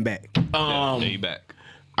white man back. Yeah, he back.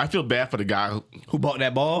 I feel bad for the guy. Who bought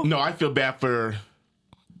that ball? No, I feel bad for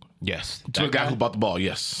Yes. To a guy who bought the ball,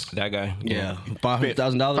 yes. That guy. Yeah, $500,000.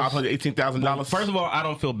 $518,000. First of all, I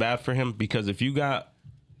don't feel bad for him because if you got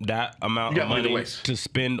that amount You of got money to money waste. to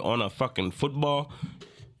spend on a fucking football,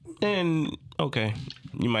 then okay,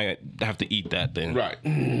 you might have to eat that then. Right.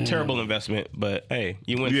 Terrible investment, but hey,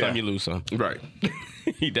 you win Yeah. some, you lose some. Right.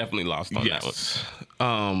 He definitely lost on that one. Yes.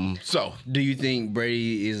 So Do you think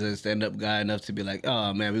Brady is a stand-up guy enough to be like,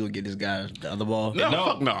 oh man, we're gonna get this guy the other ball? no,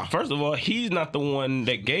 fuck no. First of all, he's not the one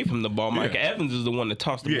that gave him the ball. Mike Yeah. Evans is the one that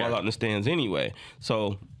tossed the Yeah. ball out in the stands anyway.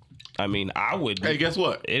 So, I mean, I would. Hey, guess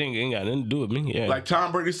what? It ain't got nothing to do with me. Yeah. Like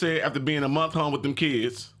Tom Brady said after being a month home with them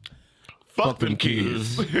kids, fuck them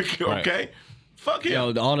kids. Okay? Fuck him.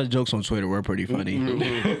 Yo, all the jokes on Twitter were pretty funny.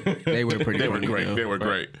 They were pretty. They were funny, great. yo. They were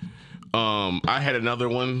great. I had another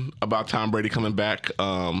one about Tom Brady coming back.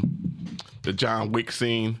 The John Wick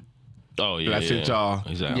scene oh yeah, that I sent y'all.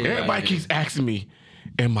 Exactly. Yeah. Everybody keeps asking me,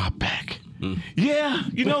 "Am I back?" Yeah,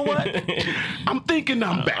 you know what? I'm thinking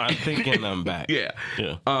I'm back. I'm thinking I'm back. Yeah.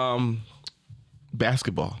 Yeah.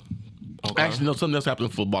 Basketball. Okay. Actually, no, something else happened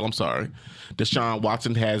in football. I'm sorry. Deshaun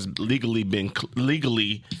Watson has legally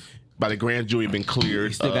by the grand jury been cleared.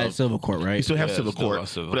 He still got silver court, right? He still has Yeah, civil still court, got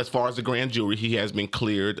civil. but as far as the grand jury, he has been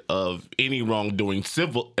cleared of any wrongdoing,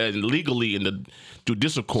 civil and legally in the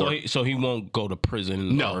judicial court. So he won't go to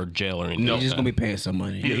prison No. or jail or anything. No. He's just gonna be paying some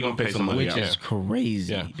money. Yeah, he's gonna pay some money. Which Yeah. is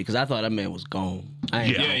crazy Yeah. because I thought that man was gone. I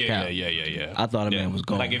ain't Yeah. gonna count. Yeah. I thought a man was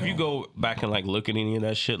gone. Like if you go back and like look at any of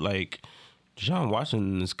that shit, like Deshaun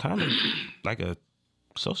Watson is kind of like a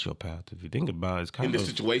sociopath. If you think about it, it's kind In of this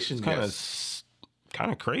situation,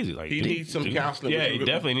 kind of crazy. Like he needs some counseling. Yeah, which he we're-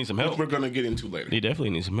 definitely needs some help. Which we're gonna get into later. He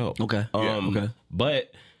definitely needs some help. Okay. Okay.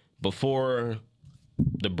 But before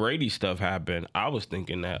the Brady stuff happened, I was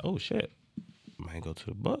thinking that, oh shit, might go to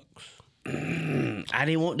the Bucks. I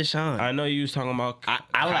didn't want Deshaun. I know you was talking about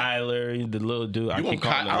Kyler, the little dude. I You keep want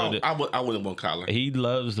calling him the little dude. I wouldn't want Kyler. He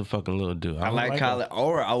loves the fucking little dude. I like Kyler,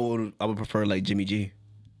 or I would prefer like Jimmy G.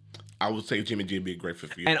 I would say Jimmy G would be a great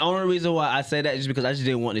fit for you. And the only reason why I say that is because I just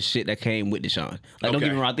didn't want the shit that came with Deshaun. Like, don't Okay.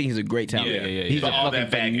 get me wrong, I think he's a great talent. Yeah. He's But a all fucking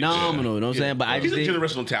that baggage, phenomenal. You know what I'm saying? But I he's just a didn't-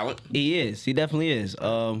 generational talent. he is. He definitely is.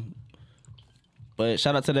 But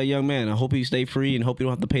shout out to that young man. I hope he stay free and hope he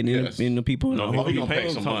don't have to pay Yes. the people. No, And I he hope he gonna gonna pay pay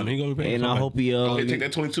him some something. money. He gonna be paying and I somebody. hope he Okay, take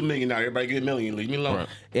that $22 million out. Everybody get $1 million. Leave me alone. Right.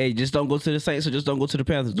 hey, just don't go to the Saints or just don't go to the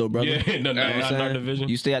Panthers though, brother. Yeah, no, You know what I'm not in our saying? division.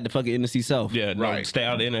 You stay at the fucking NFC South. Yeah, no, Right. stay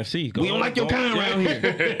out of the NFC. We don't like your kind around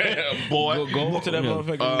here. Boy. Go to that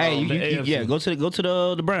motherfucker. Hey, the you, AFC. yeah, go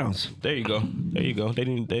to the Browns. There you go. They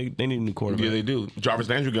need a new quarterback. Yeah, they do. Jarvis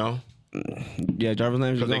Landry gone. Yeah, Jarvis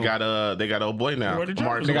Landry. Because they got old boy now. Where did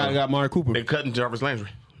Amari Jarvis They Cooper. got Mark Cooper. They're cutting Jarvis Landry.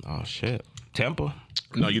 Oh shit, Tampa.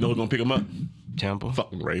 No, you know who's gonna pick him up? Tampa.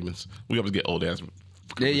 Fucking Ravens. We always get old ass.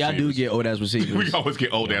 Y'all do get old ass receivers. We always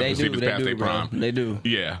get old ass They do, receivers they past do, their bro. prime. They do.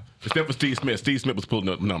 Yeah. Except for Steve Smith. Steve Smith was pulling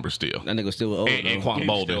up numbers still. That nigga still old. And though. Quan He's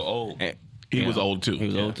Bolden. still old. He was old too. He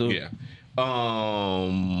was old too. Yeah.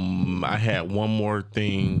 I had one more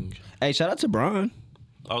thing. Hey, shout out to Bron.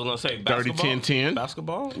 I was gonna say 30, basketball. 10, 10.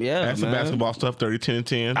 Basketball. Yeah, That's man. the basketball stuff. 30, 10, and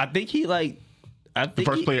 10. I think he like. I The think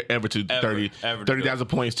first he- player ever to ever to 30,000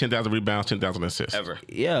 points, 10,000 rebounds, 10,000 assists. Ever.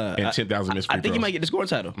 Yeah, And 10,000 missed free I think he throws. might get the scoring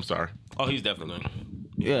title. I'm sorry. Oh, he's definitely.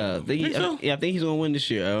 Yeah, I think so? I think he's gonna win this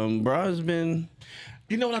year. Bron's been.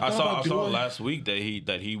 You know what I I thought saw about doing? last week that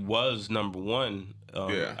he was number one.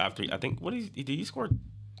 Yeah. After I think did he score?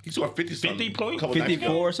 He scored 50 something 50 points? a couple nights ago.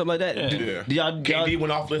 54 or something like that. Yeah. Yeah. Did y'all, KD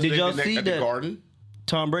went off did y'all see at the that Garden.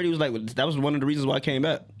 Tom Brady was like that was one of the reasons why I came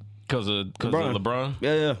back. Because of LeBron.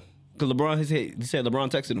 Yeah. Because LeBron he said LeBron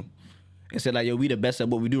texted him and said like, yo, we the best at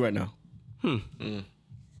what we do right now.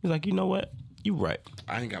 He's like, you know what? You right.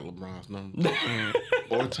 I ain't got LeBron's number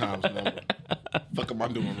or Tom's number. Fuck am I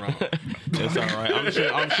doing wrong? It's all right. I'm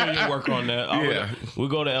sure you'll work on that. Yeah. We'll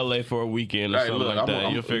go to LA for a weekend or Hey, something look, like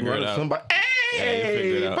that. You'll figure it out. Somebody, Yeah, you'll figure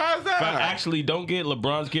hey, it out. pause But out. actually, don't get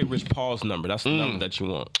LeBron's. Get Rich Paul's number. That's the number that you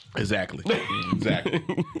want. Exactly. Exactly.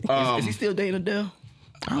 Is he still dating Adele?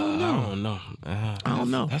 I don't know. I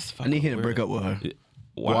don't know. That's I fucking need him to weird. break up with her.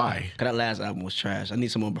 Why? Cause that last album was trash. I need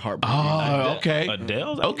someone heartbreaking. Oh, okay.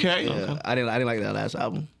 Adele? Okay. Yeah, I didn't like that last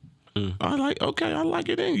album. I like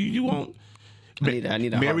it. Then you won't. I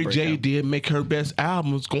need a Mary heartbreak J album. did make her best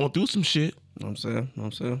albums, going through some shit. Know what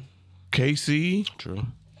I'm saying. KC True.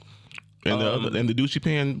 and the other, and the dude she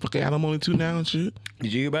paying fucking alimony to now and shit.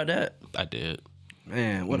 Did you hear about that? I did.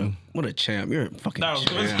 Man, what a champ! You're a fucking That was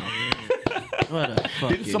champ. What a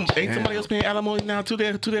fucking Ain't somebody champ. else paying alimony now to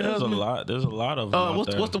their There's a husband? lot. There's a lot of. Them out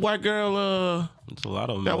What's there. the white girl There's a lot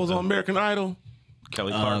of them that out was there. on American Idol?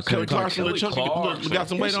 Kelly Clarkson. Kelly Clarkson, Kelly the chunky, Clarkson. got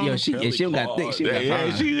some weight on. Yo, her? she don't got thick. She got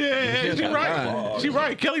fine. She right. fine. She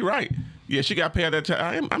right. Kelly right. Yeah, she got paid that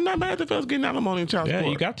time. I'm not mad at the fellas getting alimony and child support.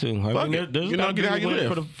 Yeah, you got to. I mean, there's you know, get how you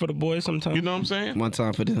live for the boys sometimes. You know what I'm saying? One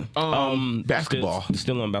time for them. Basketball.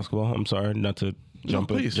 Still on basketball. I'm sorry not to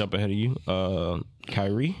jump ahead of you.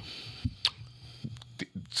 Kyrie.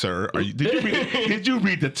 Sir, did you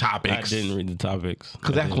read the topics? I didn't read the topics.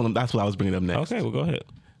 Because that's what I was bringing up next. Okay, well, go ahead.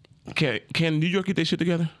 Can New York get their shit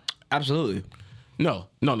together? Absolutely. No,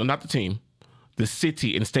 not the team. The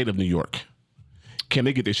city and state of New York. Can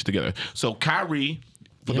they get their shit together? So Kyrie,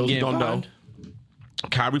 for those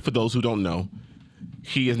who don't know,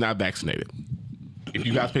 he is not vaccinated. If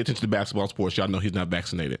you guys pay attention to basketball sports, y'all know he's not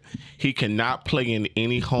vaccinated. He cannot play in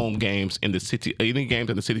any home games in the city, any games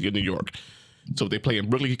in the city of New York. So if they play in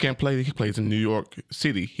Brooklyn, he can't play. He plays in New York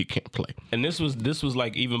City, he can't play. And this was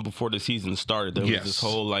like even before the season started. There was this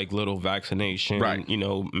whole like little vaccination,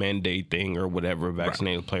 mandate thing or whatever,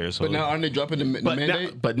 vaccinated players. So but now aren't they dropping the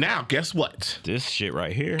mandate? But now, guess what? This shit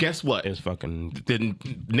right here. Guess what? Is fucking. The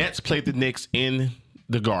Nets played the Knicks in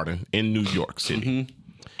the Garden in New York City.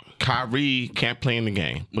 Kyrie can't play in the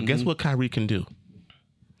game, but guess what Kyrie can do?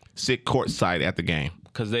 Sit courtside at the game.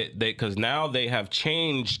 Because now they have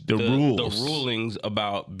changed the rules. The rulings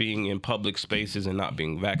about being in public spaces and not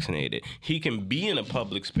being vaccinated. He can be in a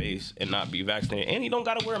public space and not be vaccinated, and he don't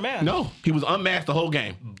got to wear a mask. No, he was unmasked the whole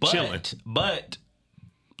game, chilling. But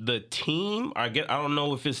the team, I don't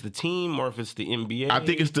know if it's the team or if it's the NBA. I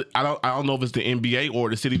think it's I don't know if it's the NBA or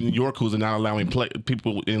the city of New York who's not allowing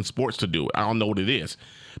people in sports to do it. I don't know what it is.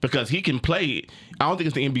 Because he can play, I don't think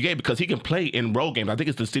it's the NBA because he can play in road games. I think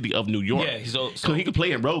it's the city of New York. Yeah, so he can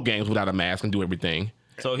play in road games without a mask and do everything.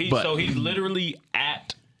 So he's literally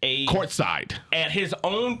at courtside at his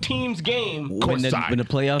own team's game. When the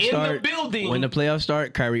playoffs start, in the building. When the playoffs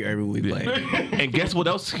start, Kyrie Irving will be playing. And guess what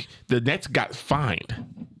else? The Nets got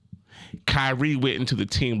fined. Kyrie went into the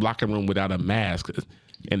team locker room without a mask.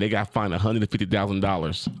 And they got fined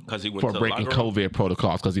 $150,000 for breaking COVID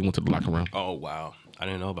protocols because he went to the locker room. Oh, wow. I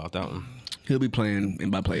didn't know about that one. He'll be playing in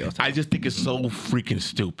by playoffs. I just think it's so freaking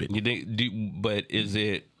stupid. You think? But is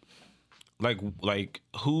it like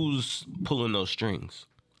who's pulling those strings?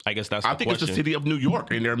 I guess that's. I think it's the city of New York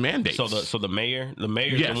and their mandates. So the mayor, the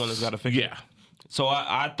one that's got to fix it. Yeah. So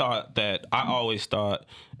I always thought,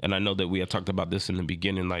 and I know that we had talked about this in the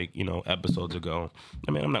beginning, episodes ago.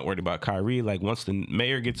 I mean, I'm not worried about Kyrie. Like, once the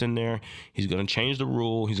mayor gets in there, he's going to change the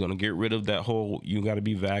rule. He's going to get rid of that whole, you got to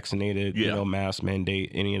be vaccinated, mask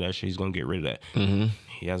mandate, any of that shit. He's going to get rid of that. Mm-hmm.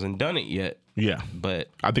 He hasn't done it yet. Yeah. But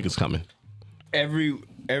I think it's coming.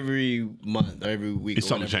 Every month or every week. It's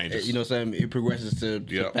something changes. You know what I'm saying? It progresses to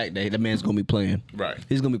the fact that the man's going to be playing. Right.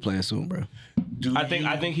 He's going to be playing soon, bro. I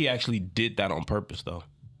think he actually did that on purpose, though.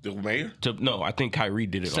 The mayor? No, I think Kyrie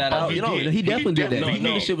did it. Sat out. He definitely did that. He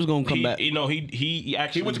knew the shit was going to come back. He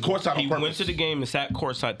actually went to courtside. He went to the game and sat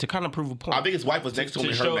courtside to kind of prove a point. I think his wife was next to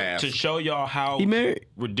him in her mask to show y'all how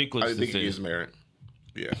ridiculous this is. I think he is married.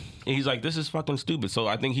 Yeah. And he's like, this is fucking stupid. So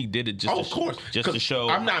I think he did it just to show.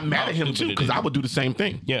 I'm not mad at him too because I would do the same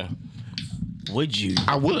thing. Yeah. Would you?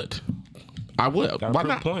 I would. Why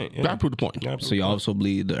not? Point. Yeah. Gotta prove the point. So you also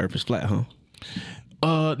believe the Earth is flat, huh?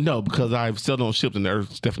 No, because I've sailed on ships and the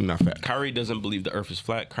Earth's definitely not flat. Kyrie doesn't believe the Earth is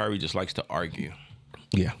flat. Kyrie just likes to argue.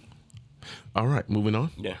 Yeah. All right, moving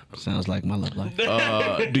on. Yeah. Sounds like my love life. Do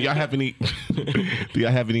y'all have any? Do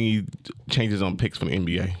y'all have any changes on picks for the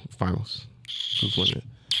NBA Finals? Who's winning?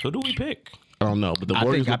 Who do we pick? I don't know, but the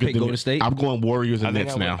Warriors. I picked Golden State. I'm going Warriors and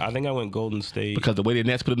Nets now. I think I went Golden State because the way the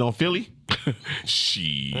Nets put it on Philly.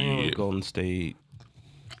 Shit. I went Golden State,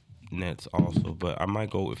 Nets also, but I might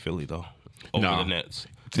go with Philly though over the Nets.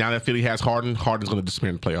 Now that Philly has Harden, Harden's going to disappear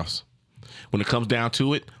in the playoffs. When it comes down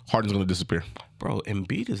to it, Harden's going to disappear. Bro,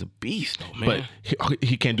 Embiid is a beast though, man. But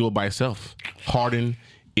he can't do it by himself. Harden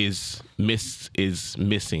is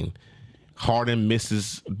missing. Harden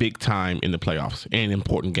misses big time in the playoffs and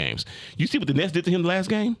important games. You see what the Nets did to him the last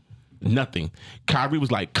game? Nothing. Kyrie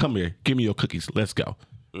was like, come here, give me your cookies. Let's go.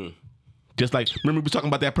 Just like, remember we were talking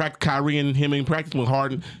about that practice, Kyrie and him in practice when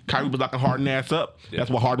Kyrie was locking Harden ass up. Yeah. That's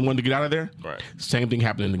what Harden wanted to get out of there. Right. Same thing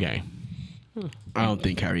happened in the game. I don't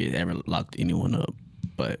think Kyrie had ever locked anyone up.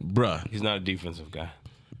 But bruh. He's not a defensive guy.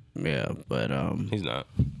 Yeah, but he's not.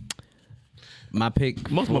 My pick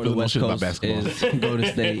for the West Coast is Golden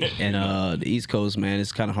State, and the East Coast, man,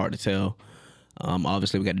 it's kind of hard to tell.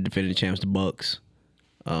 Obviously, we got the defending champs, the Bucks.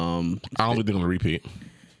 I don't think they're going to repeat.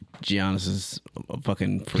 Giannis is a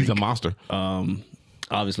fucking freak. He's a monster.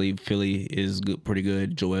 Obviously, Philly is pretty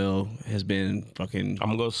good. Joel has been fucking. I'm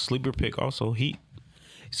going to go sleeper pick also, Heat.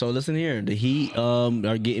 So listen here, the Heat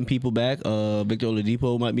are getting people back. Victor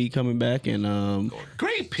Oladipo might be coming back, and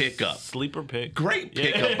great pickup, sleeper pick, great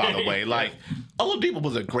pickup by the way. Like Oladipo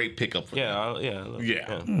was a great pickup for them.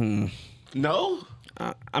 Yeah. No?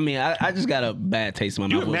 I mean, I just got a bad taste in my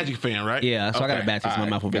mouth. You're a Magic fan, right? Yeah, so I got a Okay. bad taste in my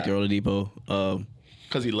mouth with Victor Oladipo.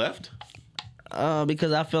 Because he left?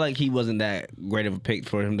 Because I feel like he wasn't that great of a pick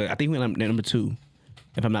for him. I think he went number 2,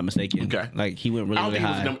 if I'm not mistaken. Okay. Like he went really, I don't really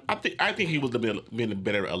think he high. was I think he was been a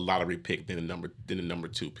better lottery pick than the number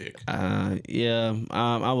 2 pick. Yeah,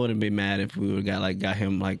 I wouldn't be mad if we would got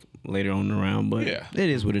him like later on in the round, but Yeah. it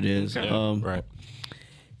is what it is. Right.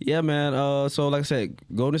 Yeah, man. So like I said,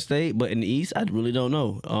 Golden State, but in the East, I really don't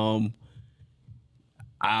know.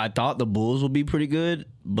 I thought the Bulls would be pretty good,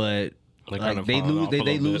 but They're like kinda they falling lose, off they a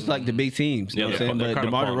little lose bit. like the big teams. You know Yeah, what I'm saying? they're But kinda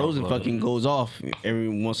DeMar falling off a DeRozan little fucking bit. goes off every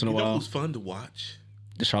once in a You know while. who's fun to watch?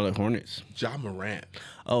 The Charlotte Hornets. Ja Morant.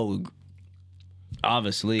 Oh,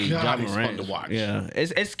 obviously, God, Ja he's fun Morant. to watch. Yeah,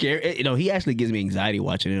 it's scary. He actually gives me anxiety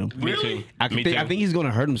watching him. Really? I think he's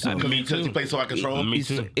gonna hurt himself. Because he plays so out of control? Me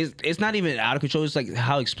too. It's not even out of control. It's like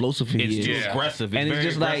how explosive he It's is. too Yeah. aggressive. And it's very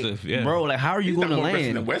just aggressive. like, bro, like how are you He's going not to more aggressive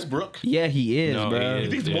than land? Westbrook. Yeah, he is, No, bro. he You is.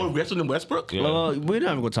 think he's more aggressive than Westbrook? Yeah. Well, we're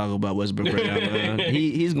not even gonna talk about Westbrook right now, man.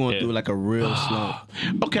 He's going through like a real slump.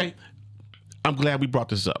 Okay. I'm glad we brought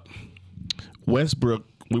this up. Westbrook,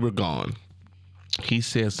 we were gone. He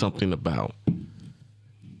said something about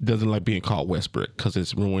doesn't like being called Westbrook because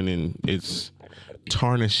it's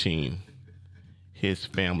tarnishing his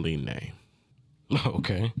family name.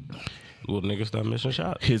 Okay. Well, niggas stop missing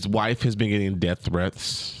shots. His wife has been getting death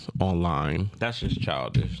threats online. That's just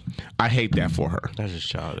childish. I hate that for her. That's just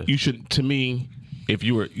childish. You should, to me, if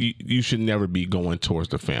you should never be going towards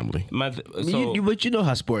the family. But you know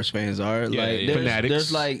how sports fans are. Like yeah. Fanatics.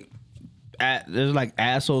 there's like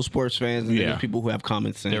asshole sports fans and Yeah. there's people who have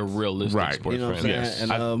common sense. they're realistic Right. sports You know what I'm fans. saying?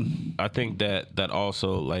 Yes. And I think that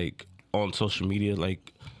also like on social media,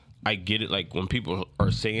 like I get it. Like when people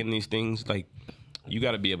are saying these things, like you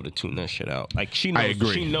got to be able to tune that shit out. Like she knows,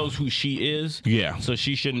 agree. she knows who she is. Yeah. So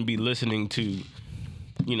she shouldn't be listening to,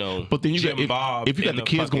 But then you Jim got Bob if you got in the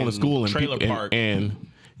kids going to fucking school and trailer people, park. and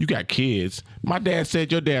you got kids. My dad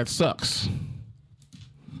said your dad sucks.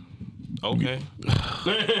 Okay.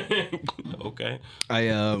 Okay.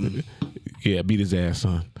 Yeah, beat his ass,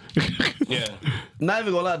 son. Yeah. not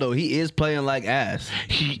even gonna lie though, he is playing like ass.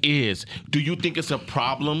 He is. Do you think it's a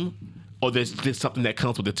problem, or there's something that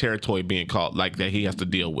comes with the territory being called like that he has to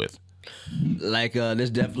deal with? Like there's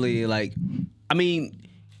definitely like, I mean,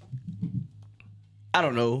 I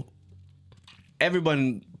don't know.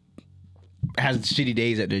 Everyone has shitty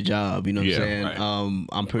days at their job, you know what Yeah, I'm saying? right.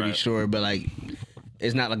 I'm pretty Right. sure, but like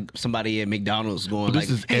it's not like somebody at McDonald's going But this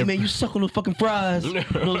like, is "Hey man, you suck on the fucking fries." You know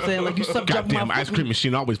what I'm saying? Like you suck dropping Goddamn my ice cream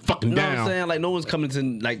machine always fucking You know what I'm down. saying? Like no one's coming to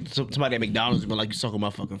like somebody at McDonald's but like you suck on my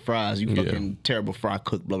fucking fries. You fucking terrible fry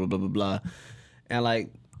cook. Blah blah blah blah blah. And like,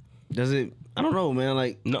 does it? I don't know, man.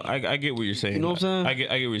 Like, No, I get what you're saying. You know what I'm saying? I get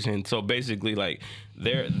what you're saying. So basically, like,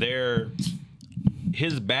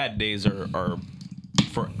 his bad days are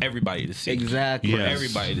for everybody to see. exactly. For Yes.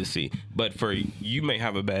 everybody to see. But for you may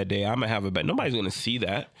have a bad day, I may have a bad. Nobody's gonna see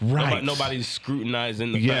that. Right. Nobody's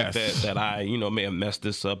scrutinizing the Yes. fact that I may have messed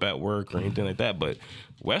this up at work or anything like that. But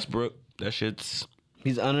Westbrook, that shit's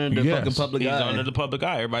He's under the Yes. fucking public he's eye. under the public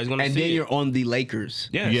eye. Everybody's gonna and see then it. you're on the Lakers.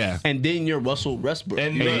 Yes. Yeah. And then you're Russell Westbrook.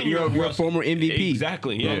 And you're, then you're a former MVP.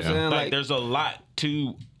 Exactly. You know Yeah. what I'm saying? Like, Like, there's a lot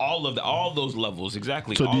to all those levels.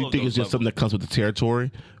 Exactly. So all do you of think those it's just something levels. that comes with the territory,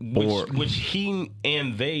 or? Which he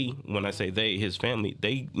and they, when I say they, his family,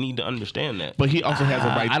 they need to understand that. But he also has a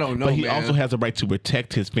right. I don't know, But he man. also has a right to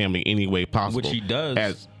protect his family any way possible. Which he does.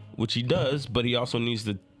 As But he also needs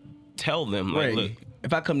to tell them, like, Ray, look,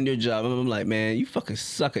 if I come to your job, I'm like, man, you fucking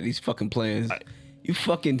suck at these fucking plans. You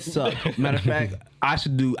fucking suck. Matter of fact, I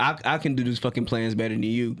can do these fucking plans better than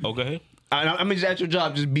you. okay. I mean, just at your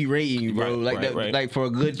job, just berating you, bro. Right. Like for a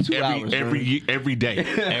good 2 hours. bro. every day.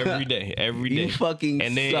 Every day. You fucking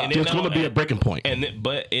suck. There's going to be a breaking point.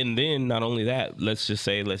 And then not only that, let's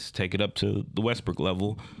take it up to the Westbrook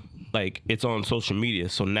level. Like, it's on social media,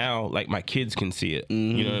 so now like my kids can see it.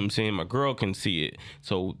 You know what I'm saying? My girl can see it,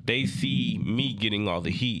 so they see me getting all the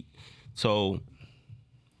heat. So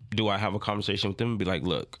do I have a conversation with them and be like,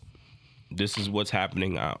 look, this is what's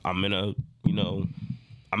happening. I'm in a,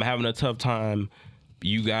 I'm having a tough time.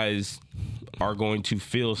 You guys are going to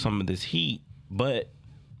feel some of this heat, but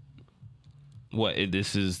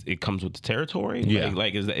it comes with the territory. Yeah.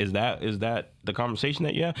 Like is that the conversation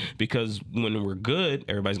that you have? Because when we're good,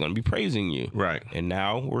 everybody's going to be praising you. Right. And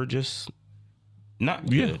now we're just not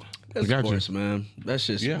Yeah. good. That's I got you. sports, man. That's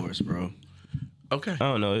just Yeah. sports, bro. Okay. I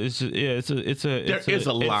don't know. It's just, There is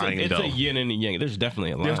a line, It's though. a yin and a yang. There's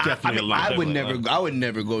definitely a line. There's definitely a line. I would Definitely never. I would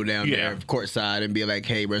never go down Yeah. there courtside and be like,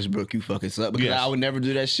 "Hey, Westbrook, you fucking suck," because Yes. I would never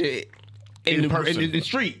do that shit. in person. the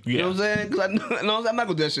street. You Yeah. know what I'm saying? Because I'm not gonna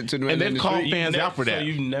do that shit to them. And in they've the called street. fans out for that. So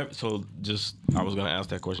you've never. So just, I was gonna ask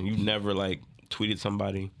that question. You've never like tweeted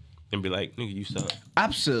somebody and be like, "Nigga, you suck."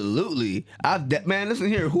 Absolutely. Man, listen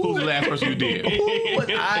here. Who's the last person you did? Who was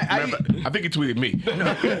I think he tweeted me.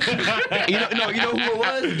 you know who it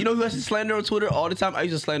was? You know who has to slander on Twitter all the time? I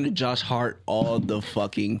used to slander Josh Hart all the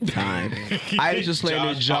fucking time. I used to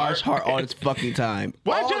slander Josh Hart all the fucking time.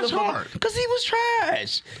 Why Josh Hart? Because he was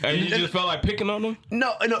trash. And you just felt like picking on him?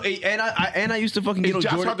 No, and I used to fucking get on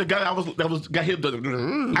Josh Jordan. Hart, the guy that got hit.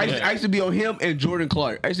 I used to be on him and Jordan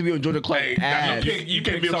Clark. I used to be on Jordan Clark ass. You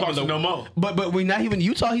can't be on Clarkson no more. But we not even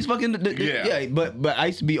Utah. He's fucking Yeah. But I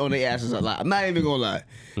used to be on their asses a lot. I'm not even gonna lie.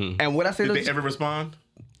 And what I say, Did they ever respond?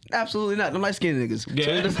 absolutely not. Them light skinned niggas.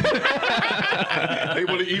 Yeah. They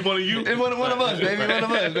want to eat one of you. It's one of us, baby. One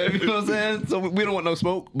of us, baby. You know what I'm saying? So we don't want no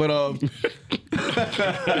smoke, but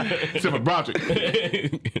Except for Broderick.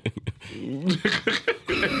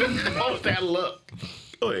 Post that look.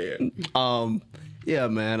 Go ahead. yeah,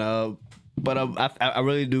 man. But I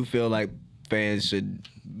really do feel like fans should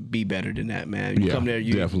be better than that, man. You Yeah, come there,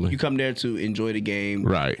 definitely. you come there to enjoy the game,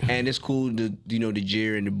 Right. And it's cool to to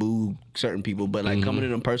jeer and to boo certain people, but like coming to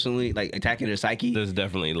them personally, like attacking their psyche. There's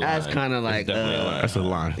definitely a line. That's kinda like, There's definitely a line. That's a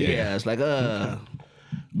line. yeah, it's like All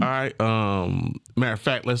right. Matter of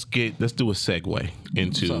fact, let's do a segue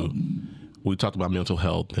into. We talked about mental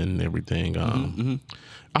health and everything.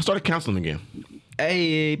 I started counseling again.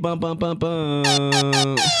 hey, bum bum bum bum.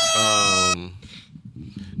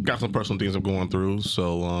 Got some personal things I'm going through,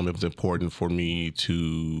 so it was important for me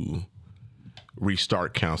to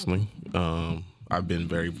restart counseling. I've been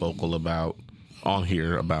very vocal about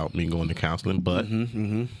me going to counseling, but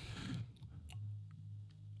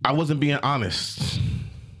I wasn't being honest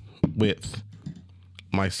with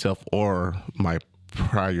myself or my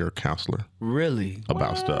prior counselor Really?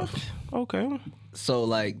 about stuff. Okay. So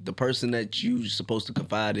like the person that you supposed to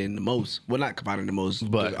confide in the most, well, not confide in the most,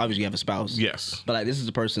 But- but obviously you have a spouse. Yes. But like this is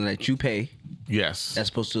the person that you pay Yes. that's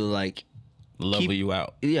supposed to like Level you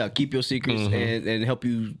out. keep your secrets Mm-hmm. and help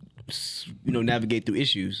you navigate through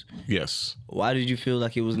issues. Yes. Why did you feel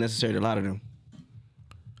like it was necessary to lie to them?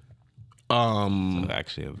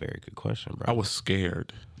 Actually, a very good question, bro. I was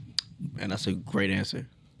scared. And that's a great answer.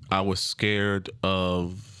 I was scared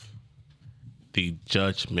of the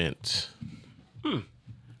judgment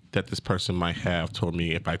that this person might have toward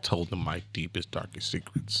me if I told them my deepest, darkest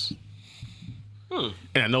secrets. And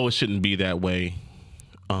I know it shouldn't be that way.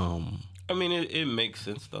 I mean, it makes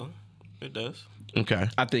sense though. It does. Okay.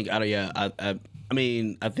 I think I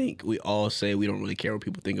mean, I think we all say we don't really care what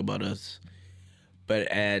people think about us. But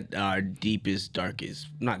at our deepest, darkest,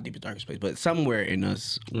 not deepest, darkest place, but somewhere in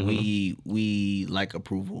us, we like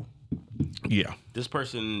approval. Yeah. This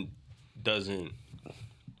person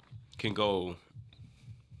can go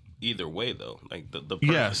either way though. Like the person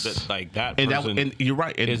Yes. that And person and you're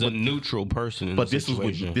right. And is a neutral person. In but the this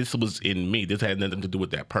situation. was in me. This had nothing to do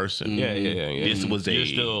with that person. Yeah. This was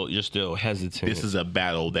you're still hesitant. This is a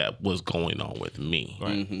battle that was going on with me.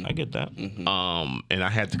 right. I get that. And I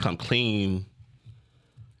had to come clean.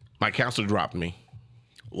 My counselor dropped me.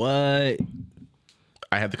 What?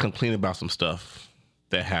 I had to come clean about some stuff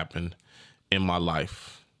that happened in my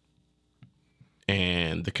life.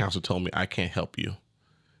 And the counselor told me, I can't help you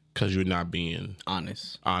because you're not being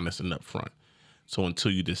Honest. honest and upfront. So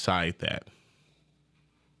until you decide that,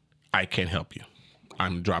 I can't help you.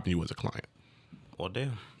 I'm dropping you as a client. Well,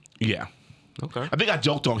 damn. Yeah. Okay. I think I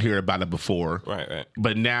joked on here about it before. Right.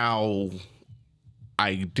 But now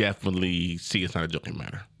I definitely see it's not a joking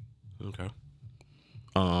matter. Okay.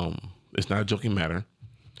 It's not a joking matter.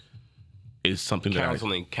 It's something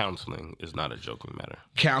Counseling is not a joking matter.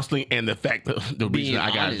 counseling and the fact that the reason I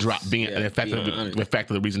got honest. dropped being Yeah, the fact being that honest. the fact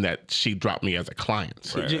of the reason that she dropped me as a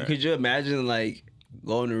client. Right. Could you imagine like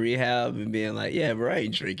going to rehab and being like, yeah, bro, I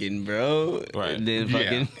ain't drinking, bro. Right. And then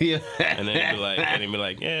fucking And then you'd be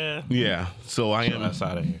like, yeah. Yeah. So I am That's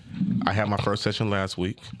out of here. I had my first session last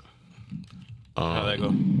week. How'd that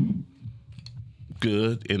go?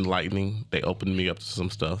 Good, enlightening. They opened me up to some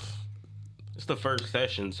stuff. It's the first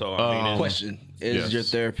session, so I mean, Question: Is Yes. your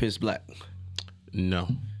therapist black? No.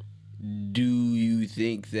 Do you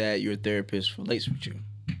think that your therapist relates with you?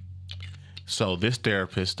 So this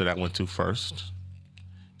therapist that I went to first,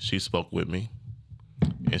 she spoke with me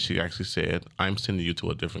and she actually said, I'm sending you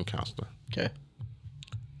to a different counselor. Okay.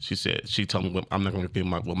 She told me, I'm not going to give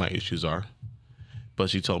what my issues are, but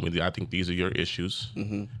she told me that I think these are your issues.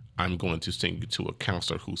 I'm going to send you to a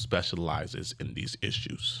counselor who specializes in these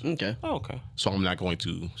issues. Okay. oh, okay. So I'm not going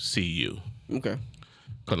to see you. Okay.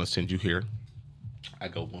 Gonna send you here. I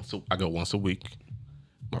go once a week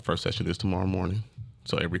My first session is tomorrow morning.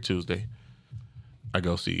 So every Tuesday, I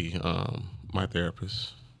go see my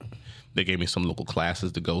therapist. They gave me some local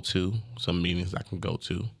classes to go to, some meetings I can go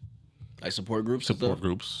to. Like support groups? Support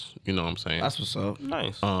groups, you know what I'm saying? That's what's up.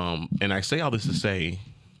 Nice. And I say all this to say,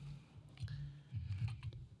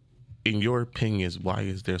 in your opinions, why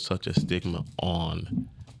is there such a stigma on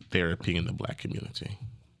therapy in the Black community?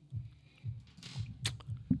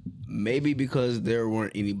 Maybe because there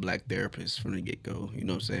weren't any Black therapists from the get-go. You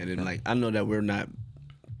know what I'm saying? And like, I know that we're not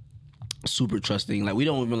super trusting. Like, we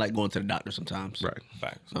don't even like going to the doctor sometimes. Right.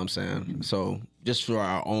 Facts. You know what I'm saying? So just for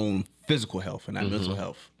our own physical health and our mental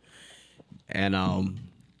health. And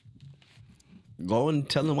going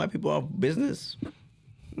telling white people our business, you know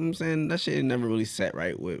what I'm saying? That shit never really sat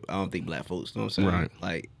right with, I don't think, Black folks. You know what I'm saying? Right.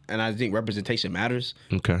 Like, and I think representation matters.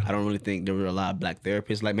 Okay. I don't really think there were a lot of Black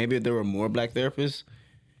therapists. Like, maybe if there were more Black therapists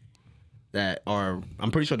that are,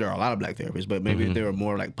 I'm pretty sure there are a lot of Black therapists, but maybe if they were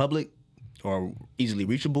more like public or easily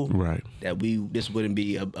reachable, Right. that this wouldn't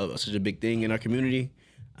be such a big thing in our community.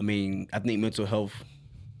 I mean, I think mental health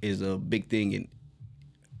is a big thing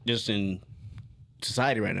in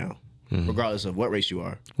society right now, regardless of what race you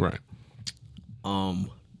are. Right.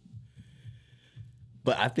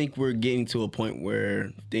 But I think we're getting to a point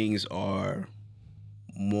where things are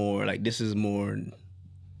more like, this is more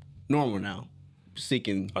normal now,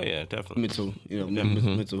 seeking Oh yeah, definitely. mental,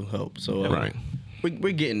 mental help. So Right.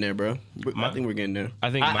 we're getting there, bro. I think we're getting there.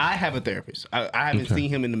 I have a therapist. I haven't seen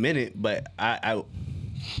him in a minute, but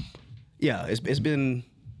yeah, it's been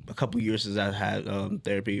a couple years since I've had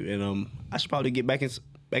therapy, and I should probably get back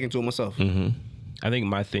into it myself. I think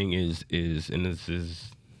my thing is, and this is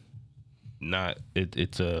not,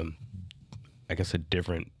 it's a, I guess a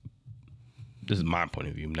different, this is my point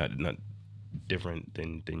of view, not different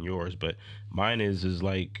than yours, but mine is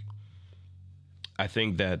like, I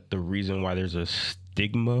think that the reason why there's a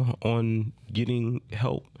stigma on getting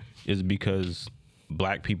help is because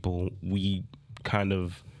Black people, we kind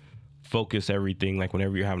of focus everything, like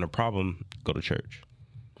whenever you're having a problem, go to church.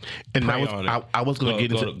 And Pray on it. I was going to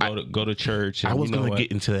get into go to church. And I was going to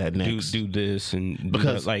get into that next. Do this and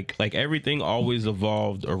Because like everything always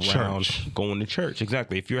evolved around church. going to church.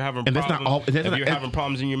 Exactly. If you're having And that's problems, not all- that's if not- you're having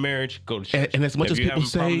problems in your marriage, go to church. And as much if as you're people having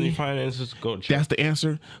problems in say your finances, go to church. That's the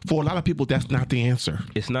answer. For a lot of people, that's not the answer.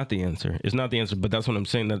 It's not the answer. It's not the answer. But that's what I'm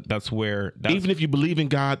saying. That's where. Even if you believe in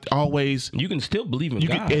God, always you can still believe in you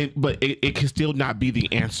God. can, but it can still not be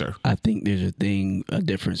the answer. I think there's a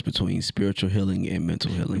difference between spiritual healing and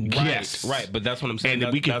mental healing. Right, Yes. right. But that's what I'm saying.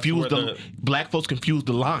 And we That's confuse where Black folks confuse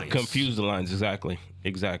the lines. confuse the lines. Exactly.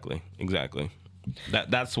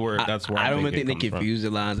 That's where I don't even think they it comes from. confuse the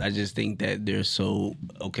lines. I just think that they're so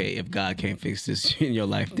okay. If God can't fix this in your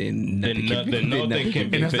life, then nothing can be nothing can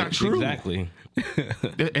be And that's not fixed. true. Exactly.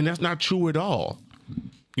 And that's not true at all.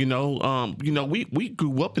 We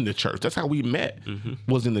grew up in the church. That's how we met.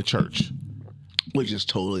 Was in the church. which is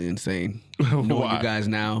totally insane. Knowing Why? you guys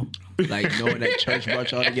now, like knowing that church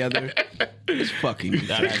brought y'all together, it's fucking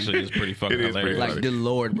That insane. actually is pretty fucking It is hilarious. pretty Like the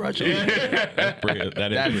Lord brought y'all together.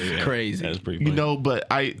 That's crazy. That's pretty funny. But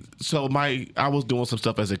I was doing some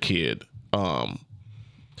stuff as a kid. I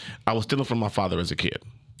was stealing from my father as a kid.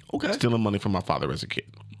 Okay. Stealing money from my father as a kid.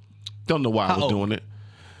 Don't know why I was old? doing it.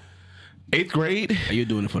 8th grade. Are you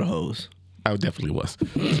doing it for the hoes? I definitely was.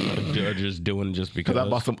 Or just doing it just because. Because I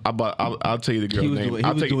bought some. I'll tell you the girl's name. He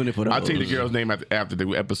was doing it for the I'll tell you the hoes. girl's name after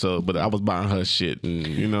the episode. But I was buying her shit, and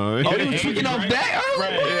you know. Oh, you were tweaking off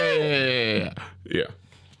that? Yeah.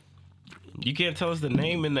 You can't tell us the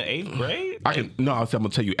name in the 8th grade? I can. No, I'm gonna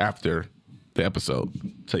tell you after the episode.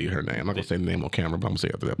 Tell you her name. I'm not gonna say the name on camera, but I'm gonna say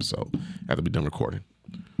after the episode. After we done recording.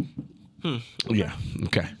 Yeah.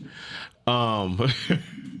 Okay. All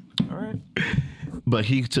right. But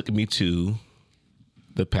he took me to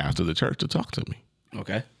the pastor of the church to talk to me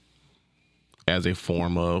Okay. as a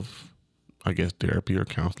form of, I guess, therapy or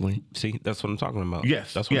counseling. See, that's what I'm talking about.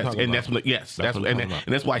 Yes, that's what I'm talking and about. that's what I'm talking about.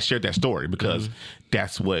 and that's why I shared that story because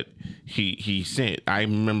that's what he sent. I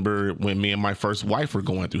remember when me and my first wife were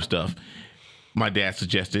going through stuff. My dad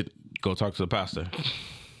suggested, Go talk to the pastor.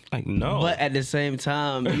 Like, no. But at the same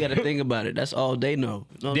time, you got to think about it. That's all they know.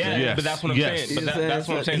 You know what I'm yeah, saying? Yes. but that's what I'm Yes. saying. But You know what that's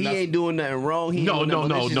what I'm saying. He That's- ain't doing nothing wrong. He No, ain't doing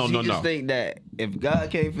no, nothing no, malicious. no, He no. just think that if God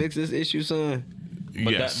can't fix this issue, son.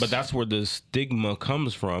 yes, But that's where the stigma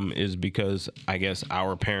comes from, is because I guess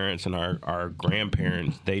our parents and our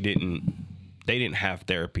grandparents, they didn't have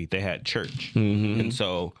therapy. They had church, and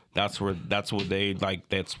so that's where they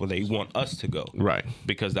want us to go, Right.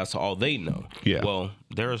 Because that's all they know. Yeah. Well,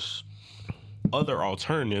 there's other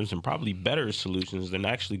alternatives and probably better solutions than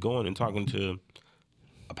actually going and talking to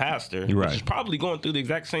a pastor, Right. which is probably going through the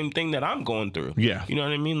exact same thing that I'm going through. Yeah. You know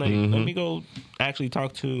what I mean? Like, let me go actually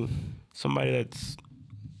talk to somebody that's,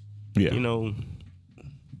 Yeah. you know,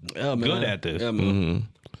 Yeah, man. good at this. Yeah, man.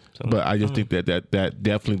 So, But I just think that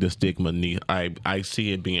definitely the stigma I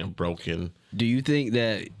see it being broken. Do you think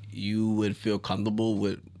that you would feel comfortable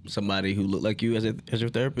with somebody who looked like you as your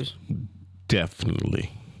therapist?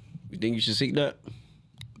 Definitely. You think you should seek that?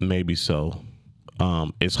 Maybe so.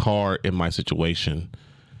 It's hard in my situation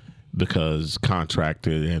because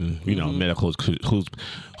contracted and medical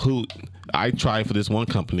who I tried for this one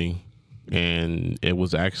company and it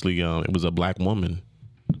was actually it was a black woman,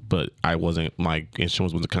 but I wasn't, my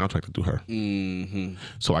insurance wasn't contracted through her,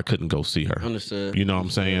 so I couldn't go see her. Understood. You know what I'm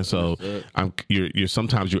saying? So you're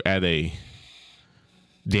sometimes you're at a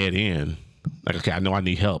dead end. Like, okay, I know I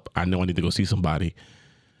need help. I know I need to go see somebody.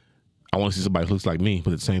 I want to see somebody who looks like me,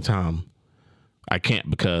 but at the same time, I can't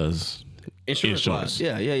because insurance.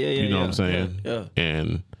 Yeah. You know what I'm saying? Yeah.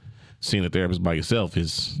 And seeing a therapist by yourself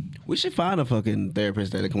is. We should find a fucking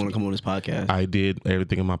therapist that want to come on this podcast. I did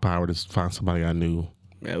everything in my power to find somebody I knew.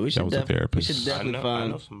 Yeah, we should. was a therapist. We should definitely I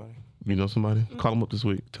find. know somebody. You know somebody? Call them up this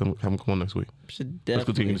week. Tell them, have them come on next week. Should Let's definitely.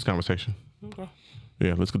 continue this conversation. Okay.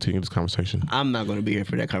 Yeah, let's continue this conversation. I'm not going to be here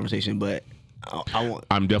for that conversation, but I want.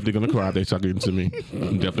 I'm definitely gonna cry if they start getting to me.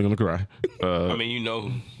 I'm definitely gonna cry. I mean, you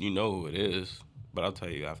know who it is, but I'll tell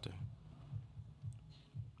you after.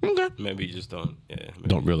 Okay. Maybe you just don't. Yeah. Maybe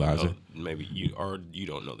Don't realize you it. know, Maybe you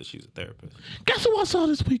don't know that she's a therapist. Guess who I saw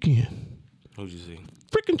this weekend? Who'd you see?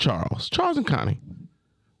 Freaking Charles and Connie.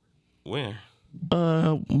 Where?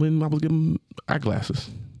 When I was getting eyeglasses.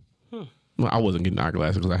 Well, I wasn't getting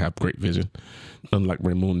eyeglasses because I have great vision, unlike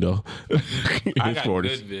Raymundo. I His got 40s.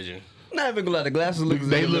 good vision. Not even gonna lie, the glasses look.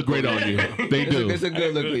 They look great on you. They do. It's a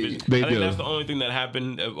good look. Good vision. They I think do. that's the only thing that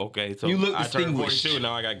happened. Okay, so You look I turned distinguished. 42,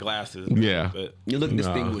 now I got glasses. Yeah. But You look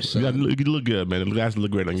distinguished. You Son. look good, man. The glasses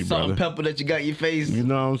look great on you, Salt and brother. pepper that you got in your face. You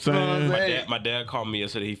know what I'm know what I'm saying? saying? my dad called me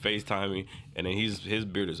yesterday. He FaceTimed me, and then his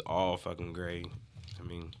beard is all fucking gray. I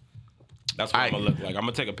mean, that's what I'm gonna look like. I'm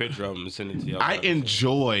gonna take a picture of him and send it to you. I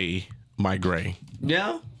enjoy my gray.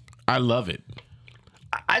 Yeah. I love it.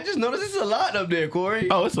 I just noticed it's a lot up there, Corey.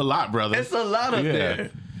 Oh, it's a lot, brother. It's a lot up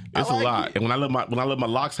there. It's I like a lot. it. And when I let my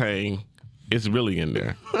locks hang, it's really in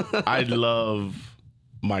there. I love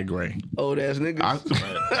my gray. Old ass niggas.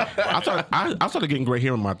 I started getting gray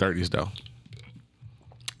hair in my 30s though.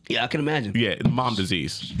 Yeah, I can imagine. Yeah, mom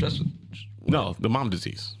disease. No, the mom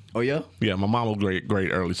disease. Oh yeah. Yeah, my mom was great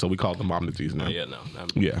early, so we call it the mom disease now. Yeah, no,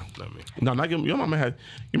 not, Yeah. not me. No, not your mama had.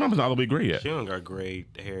 Your mama's not all the way gray yet. She don't got gray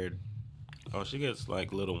hair. Oh, she gets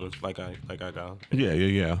like little ones, like I got.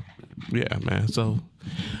 Yeah, man. So,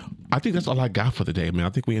 I think that's all I got for the day, man. I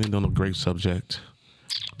think we ended on a great subject.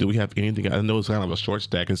 Do we have anything? I know it's kind of a short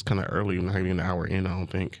stack. It's kind of early. We're not even an hour in, I don't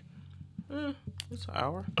think. It's an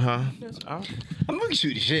hour. Huh? It's an hour. I'm gonna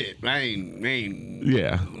shoot the shit. I ain't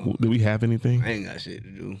Yeah. Do we have anything? got shit to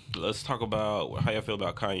do. Let's talk about how y'all feel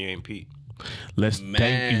about Kanye and Pete. Let's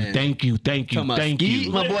Man. thank you. Talking about Thank Skeet,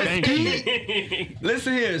 you. my boy Thank Skeet. you.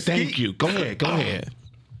 Listen here, Thank Skeet. you. Go ahead.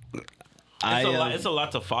 It's a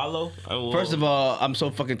lot to follow. First of all, I'm so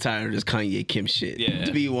fucking tired of this Kanye Kim shit. Yeah.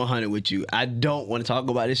 To be 100 with you, I don't want to talk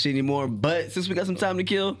about this shit anymore. But since we got some time to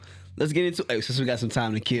kill, let's get into. Since we got some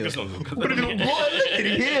time to kill, boy, look at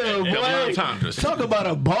him, boy. Talk about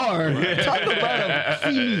a bar. Talk about a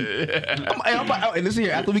feed. And listen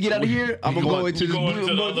here. After we get out of here, I'm gonna go into this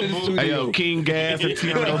booth. Hey, yo, King Gas and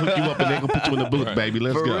Tiana gonna hook you up and they gonna put you in the booth, baby.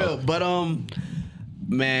 Let's For go. real. But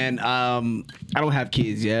man, I don't have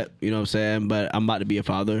kids yet, you know what I'm saying? But I'm about to be a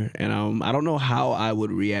father, and I don't know how I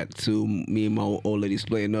would react to me and my old lady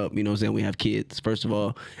splitting up, you know what I'm saying? We have kids, first of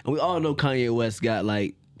all. And we all know Kanye West got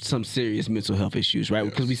like some serious mental health issues, right?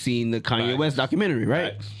 Because we seen the Kanye West documentary,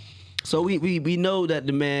 right? So we know that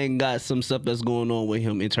the man got some stuff that's going on with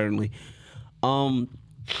him internally.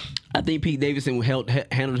 I think Pete Davidson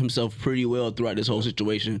handled himself pretty well throughout this whole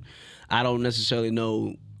situation. I don't necessarily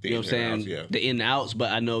know, you know what I'm saying, the in and outs,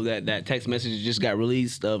 but I know that text message just got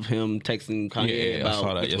released of him texting Kanye Yeah, about. I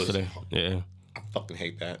saw that yesterday. Yeah. I fucking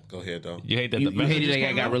hate that. Go ahead though. You hate that You the message hated that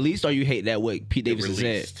came got out? released, or you hate that what Pete Davidson said?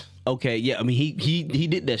 released. Okay, yeah, I mean he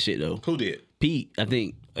did that shit though. Who did? Pete, I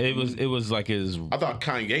think. It was like his I thought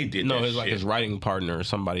Kanye did no, that it was like shit. his writing partner or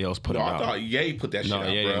somebody else put No, him I out. thought Ye put that shit No, out,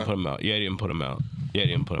 yeah, bro. didn't put him out. Yeah, didn't put him out. Yeah,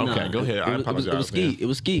 didn't put him Okay, out. go ahead. I apologize. It was Skeet. It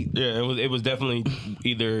was Skeet. Yeah, it was definitely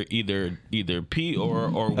either Pete or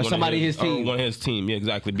one somebody of his team. or one of his team. Yeah,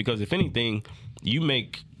 exactly. Because if anything, you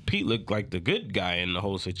make Pete looked like the good guy in the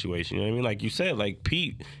whole situation. You know what I mean? Like you said, like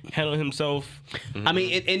Pete handled himself. I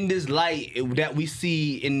mean, in this light that we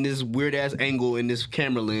see in this weird ass angle in this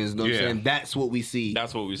camera lens, you know what I'm saying? That's what we see.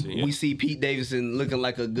 That's what we see. Yeah. We see Pete Davidson looking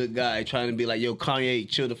like a good guy, trying to be like, yo, Kanye,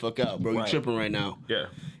 chill the fuck out, bro. You tripping right now. Yeah. You know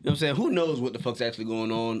what I'm saying? Who knows what the fuck's actually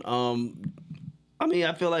going on? I mean,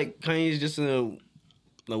 I feel like Kanye's just in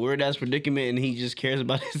a weird ass predicament, and he just cares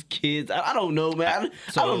about his kids. I don't know, man.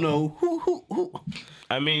 I don't know who.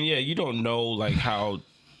 I mean, yeah, you don't know like how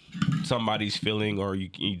somebody's feeling, or you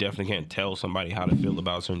definitely can't tell somebody how to feel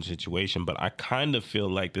about a certain situation. But I kind of feel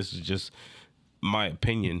like, this is just my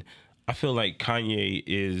opinion, I feel like Kanye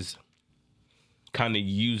is kind of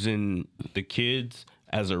using the kids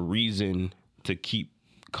as a reason to keep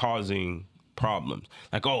causing problems.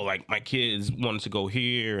 Like, oh, like my kids wanted to go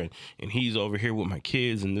here and he's over here with my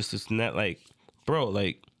kids and this and that. Like, bro,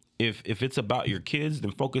 like if it's about your kids,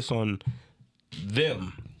 then focus on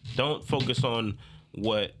them. Don't focus on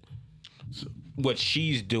what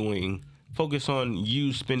she's doing. Focus on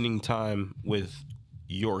you spending time with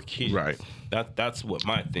your kids. Right. That's what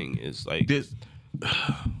my thing is. Like This,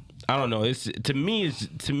 I don't know. It's to me is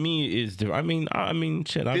I mean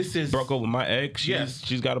shit. I This is- broke up with my ex. Yes.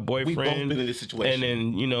 She's got a boyfriend. We've both been in this situation.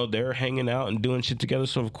 And then they're hanging out and doing shit together.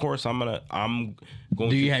 So of course I'm going Do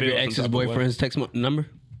to you have feel your some ex's type of way. boyfriend's text number?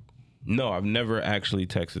 No, I've never actually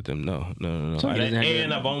texted them. No. So he doesn't have your-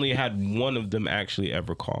 And I've only had one of them actually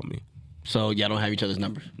ever call me. So y'all don't have each other's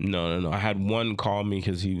numbers. No. I had one call me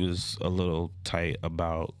because he was a little tight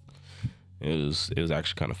about. It was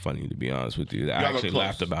actually kind of funny, to be honest with you. I are actually close.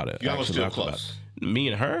 laughed about it. Y'all are Actually still laughed about close. it. Me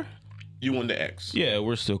and her? you and the ex. Yeah,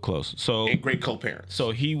 we're still close. So And great co-parents. So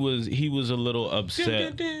he was a little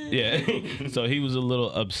upset. Yeah. So he was a little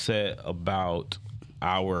upset about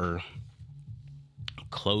our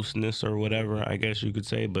closeness or whatever, I guess you could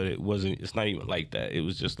say, but it's not even like that. It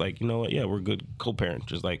was just like, you know what, yeah, we're good co-parents.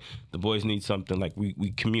 Just like the boys need something, like we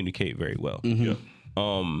communicate very well. Yeah.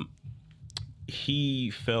 He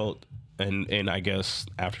felt and I guess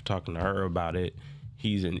after talking to her about it,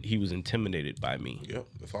 he was intimidated by me. Yep,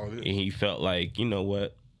 that's all it is. And he felt like, you know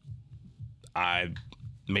what, I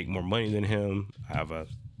make more money than him. I have a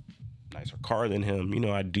nicer car than him. You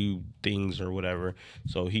know, I do things or whatever.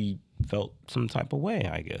 So he felt some type of way,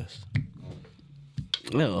 I guess.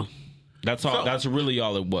 No. That's all. That's really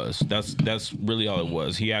all it was. That's really all it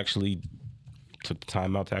was. He actually took the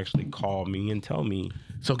time out to actually call me and tell me.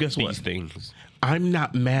 So guess what? These things. I'm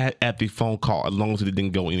not mad at the phone call as long as it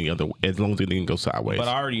didn't go as long as it didn't go sideways. But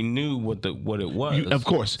I already knew what it was. Of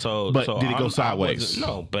course. So, but so did it go I sideways?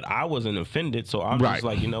 No, but I wasn't offended. So I'm Right. just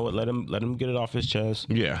like, you know what? Let him get it off his chest.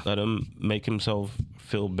 Yeah. Let him make himself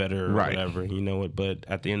feel better or Right. whatever. You know what? But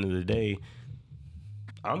at the end of the day,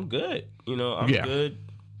 I'm good. You know, I'm Yeah. good.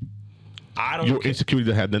 I don't. Your ca- insecurity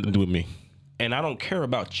that had nothing to do with me. and I don't care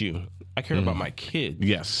about you. I care about my kids.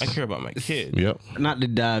 Yes. I care about my kids. Yep. Not to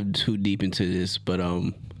dive too deep into this, but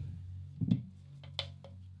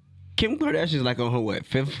Kim Kardashian's like on her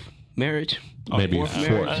fifth marriage? Maybe fourth fourth.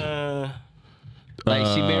 marriage? Like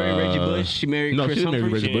she married Reggie Bush. She married no, Chris she didn't marry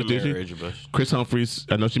Humphries. Reggie Bush, did she? Reggie Bush. Chris Humphries.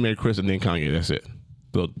 I know she married Chris and then Kanye. That's it.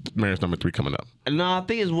 So marriage number 3 coming up. No,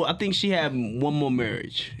 I think she had one more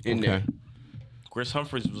marriage in there. Chris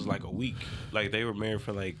Humphries was like a week. Like they were married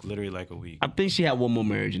for like literally like a week. I think she had one more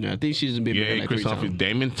marriage in there. I think she's been married Yeah, like Chris 3 Humphries, times.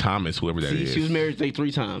 Damon Thomas, whoever that is. She was married like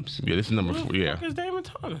 3 times. Yeah, this is number 4. Who the Yeah. fuck is Damon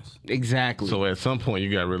Thomas? Exactly. So at some point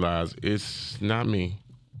you gotta realize it's not me.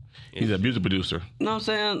 He's a music producer. you know what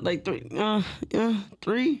I'm saying? Like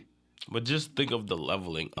 3. But just think of the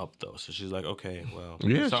leveling up though. So she's like, okay, well,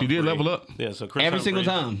 Yeah, Chris she did Humphrey- level up. Yeah, so Chris Every single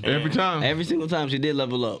Humphries- time. Yeah. Every time. Every single time she did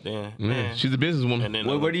level up. Yeah, Yeah, she's a businesswoman. And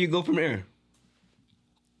then Where do you go from there?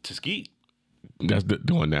 to Skeet. That's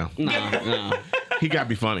doing now. Nah. He gotta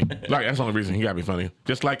be funny. Like that's the only reason he gotta be funny.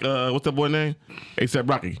 Just like what's that boy name? A$AP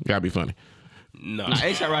Rocky. Gotta be funny. No,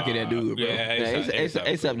 A$AP Rocky that dude, bro. Yeah,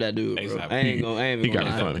 A$AP that dude, bro. A$AP. I ain't He even got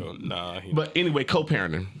gonna it lie. funny. Nah, But anyway,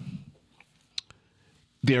 co-parenting.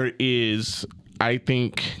 There is, I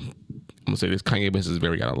think, I'm gonna say this: Kanye West is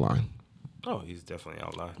very out of line. oh, he's definitely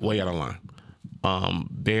out line. Way out of line.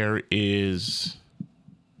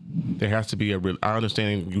 There has to be a real. I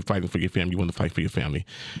understand you fighting for your family. You want to fight for your family,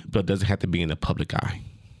 but it doesn't have to be in the public eye.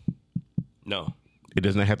 No, It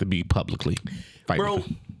doesn't have to be publicly fighting. Bro, for-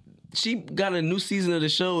 she got a new season of the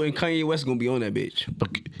show and Kanye West gonna be on that bitch. But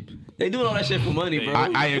They doing all that shit for money, bro.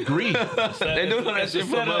 I agree. They doing all that shit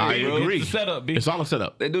for money, I bro. agree. It's a setup, B. It's all a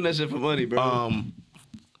setup. They doing that shit for money, bro.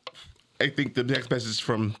 I think the text messages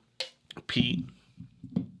from Pete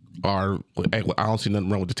are. I don't see nothing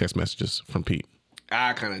wrong with the text messages from Pete.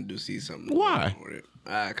 I kind of do see something. Why? With it.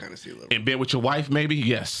 I kind of see a little. In bed with your wife, maybe?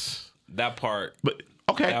 Yes. That part. But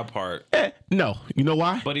okay. That part. No. You know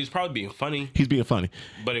why? But he's probably being funny. He's being funny.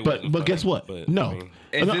 But but guess what? But, no.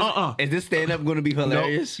 I mean, Is this stand up going to be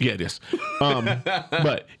hilarious? No. Yeah, it is.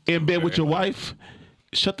 But in bed with your wife,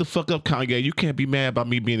 shut the fuck up, Kanye. You can't be mad about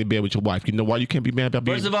me being in bed with your wife. You know why you can't be mad about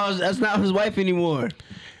me? First of all, that's not his wife anymore.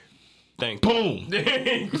 Thank you. Boom.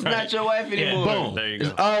 It's not your wife anymore. Boom. There you It's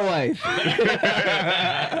go. our wife.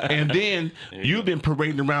 And then you've been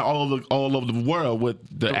parading around all over the world with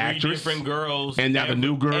the Three actress. different girls. And now the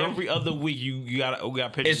new girl. Every other week, we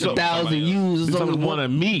got pictures. It's of 1,000 somebody else. views. It's It's only only one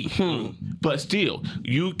of me. Hmm. But still,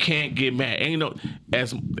 you can't get mad. Ain't no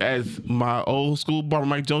as my old school barber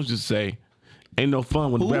Mike Jones used to say, ain't no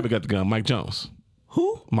fun when the rabbit got the gun. Mike Jones.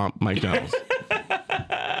 Who? Mike Jones.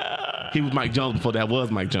 He was Mike Jones before that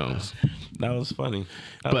was Mike Jones. That was funny.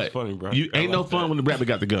 That was But funny, bro. you I ain't no like fun that. when the rabbit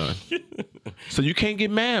got the gun. So you can't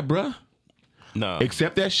get mad, bruh. No.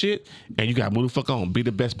 Accept that shit, and you gotta move the fuck on. Be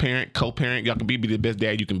the best parent, co-parent. Y'all can be the best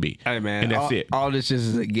dad you can be. Hey man, and that's all, it. All this just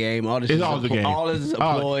is a game. All this It's is all the game. All this is a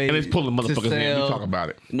ploy. and it's pulling to motherfuckers in. We sell. talk about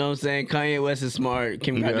it. You know what I'm saying? Kanye West is smart.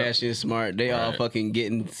 Kim Yeah. Kardashian is smart. They all Right. fucking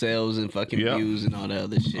getting sales and fucking Yeah. views and all that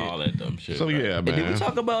other shit. All that dumb shit. So bro. yeah, And did we man.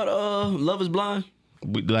 talk about Love Is Blind?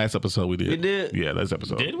 The last episode we did. We did? Yeah, last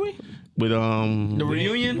episode. Did we? With The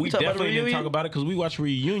reunion? We Talk about the definitely didn't reunion? talk about it because we watched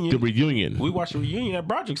Reunion. the reunion. We watched Reunion at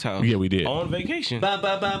Broderick's house. Yeah, we did. On vacation. Ba,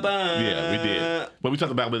 ba, ba, ba. Yeah, we did. But we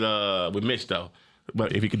talked about with Mitch though.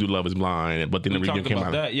 But if he could do Love Is Blind, but then We the reunion talked came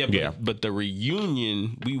about out. that. Yeah, but the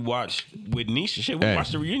reunion we watched with Nisha. Shit, we Hey.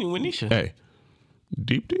 watched the reunion with Nisha. Hey,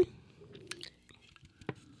 Deep D.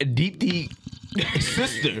 Deep D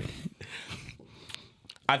sister.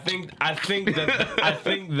 I think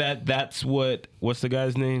that that's what's the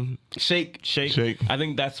guy's name? Shake. Shake. I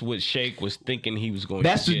think that's what Shake was thinking he was going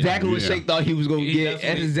That's to get. exactly what Yeah. Shake thought he was going to He- get. that's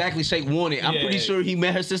That's what he- exactly Shake wanted. I'm Yeah. pretty sure he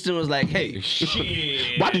met her sister and was like, hey.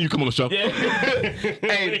 Shit. Why did you come on the show?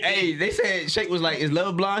 hey, they said Shake was like, is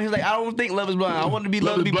Love Blind? He's like, I don't think Love is blind. I want to be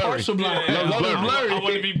Love Love to is be blurry. partial blind. Love Yeah, is blurry. I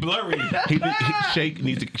want to be blurry.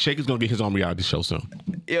 Shake is gonna get his own reality show soon.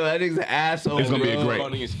 Yo, that nigga's an asshole. It's gonna be bro. great.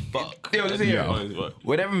 Funny as fuck. Yo, listen here. Yeah. Funny as fuck.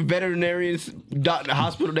 Whatever veterinarian's doctor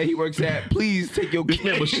hospital that he works at, please take your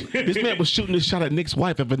This man was shooting this shot at Nick's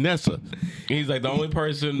wife at Vanessa. He's like, the only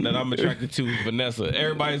person that I'm attracted to is Vanessa.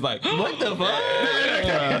 Everybody's like, What the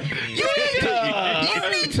fuck?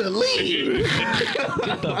 You need to leave.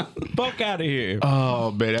 get the fuck out of here.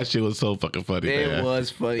 Oh man, that shit was so fucking funny. It man. was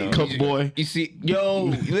funny. Coke boy. You see, yo,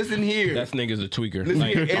 listen here. That nigga's a tweaker. Listen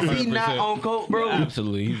here. Is he 100%. not on coke, bro?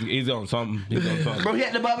 Absolutely. He's on something. He's on something. Bro, he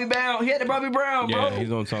had the Bobby Brown. He had the Bobby Brown, bro. Yeah,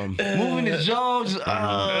 he's on something. Moving his jaw, just,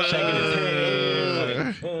 Shaking his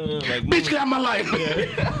head. Like Bitch, get out of my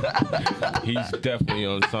life. he's definitely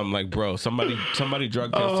on something. Like, bro, somebody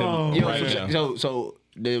drug test him Yo, right now. so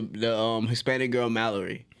the Hispanic girl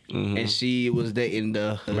Mallory, and she was dating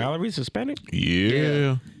the Mallory's Hispanic?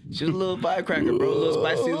 Yeah. She was a little firecracker, bro. A little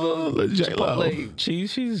spicy, little J-Lo. Chipotle.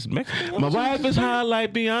 She's Mexican. My wife is hot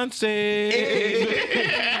like Beyonce.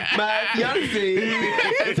 My fiance.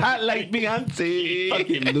 It's hot like Beyonce.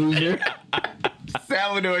 Fucking loser.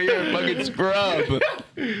 Salvador, you're a fucking scrub.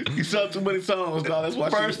 You saw too many songs, dog. That's why.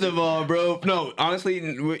 First of all, bro, no, honestly,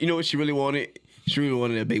 you know what she really wanted? She really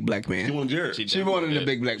wanted a big black man. she wanted Jared. She wanted a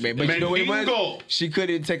big black man. But you know what it was? Mandingo. She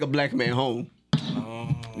couldn't take a black man home.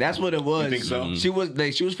 That's what it was. You think so?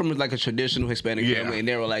 She was from like a traditional Hispanic Yeah. family, and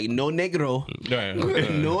they were like, no negro,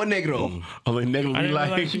 no negro. Only nigga I we didn't like.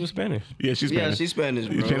 realize she was Spanish. Yeah, she's Yeah, Spanish. she's Spanish,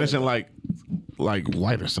 bro. Spanish and like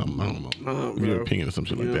white or something. I don't know. bro. European or some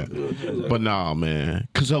shit like that. But nah, man.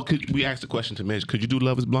 Cause we asked the question to Mitch. Could you do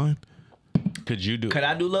Love Is Blind? Could you do it? Could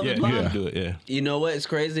I do Love Yeah, Is you Blind? could do it, yeah. You know what? It's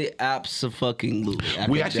crazy. Absolutely.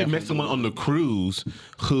 We actually met someone on the cruise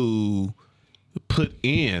who put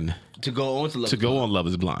in to go on to Love to Is go Blind. on Love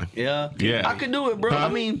Is Blind. Yeah. Yeah. I could do it, bro. Huh? I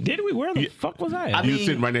mean, Did we? Where the fuck was I at? I You mean- was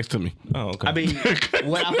sitting right next to me. oh, okay. I mean,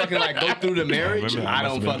 when I fucking like go through the marriage, remember, I I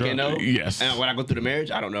don't must have been fucking know. drunk. Yes. And when I go through the marriage,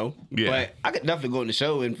 I don't know. Yeah. But I could definitely go on the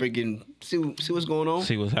show and freaking see what's going on.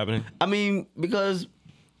 see what's happening. I mean, because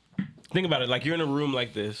Think about it. Like, you're in a room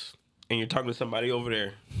like this, and you're talking to somebody over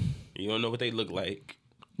there. You don't know what they look like,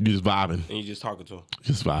 You just vibing. and you're just talking to them.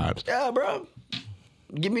 Just vibes. yeah, bro,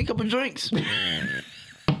 give me a couple drinks.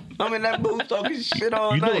 I'm in that booth talking shit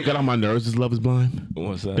all You know what night. got on my nerves is Love Is Blind?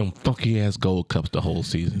 What's that? Them funky ass gold cups the whole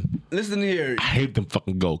season. Listen here. I hate them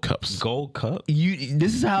fucking gold cups. Gold cup?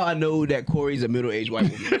 This is how I know that Corey's a middle-aged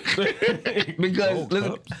white woman. Because Gold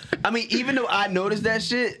listen, cups? I mean, even though I noticed that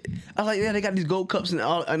shit, I was like, yeah, they got these gold cups in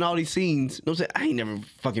all these scenes. You know what I'm saying? I ain't never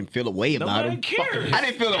fucking feel a way about Nobody them. cares. I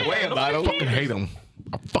didn't feel a way about them. I fucking hate them.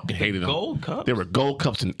 I fucking hated them. Gold cups? There were gold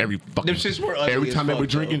cups in every fucking. Them shits were ugly every as time they fuck, were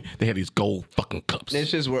drinking, though. they had these gold fucking cups. Them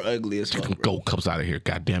shits were ugly as Get fuck. them Bro. gold cups out of here.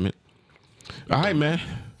 God damn it. All right, man.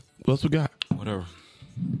 What else we got? Whatever.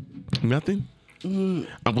 Nothing. I'm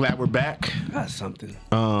glad we're back. Got something.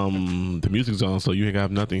 The music's on, so you ain't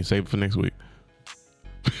got nothing. Save it for next week.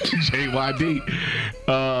 JYD.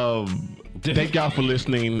 Thank y'all for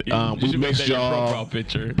listening. We missed y'all. Profile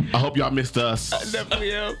picture. I hope y'all missed us.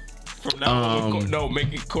 Definitely am. From now on, no,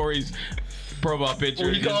 make it Corey's profile picture.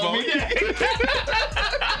 He called me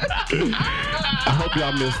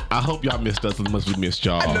I hope y'all missed us as much as we missed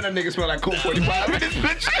y'all. I know that nigga smell like Colt 45 in this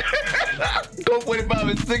picture. Colt 45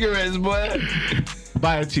 and cigarettes, boy.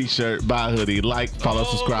 Buy a t-shirt, buy a hoodie, like, follow,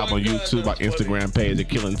 subscribe my on God, YouTube, our that's Instagram page at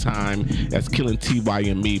Killing Time. That's Killing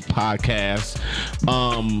TYME podcast.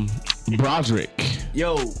 Broderick,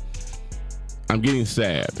 Yo, I'm getting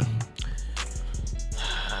sad.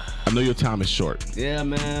 I know your time is short. yeah,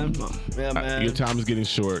 man. Yeah, man. Your time is getting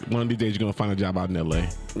short. One of these days you're gonna find a job out in LA.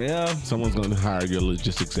 Yeah. Someone's gonna hire your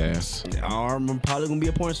logistics ass. Or I'm probably gonna be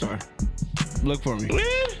a porn star. Look for me.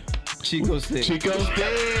 Chico Stick. Chico Stick.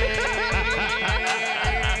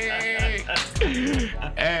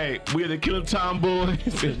 Hey, we are the Killing Time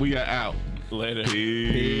Boys. We are out. Later.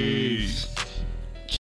 Peace.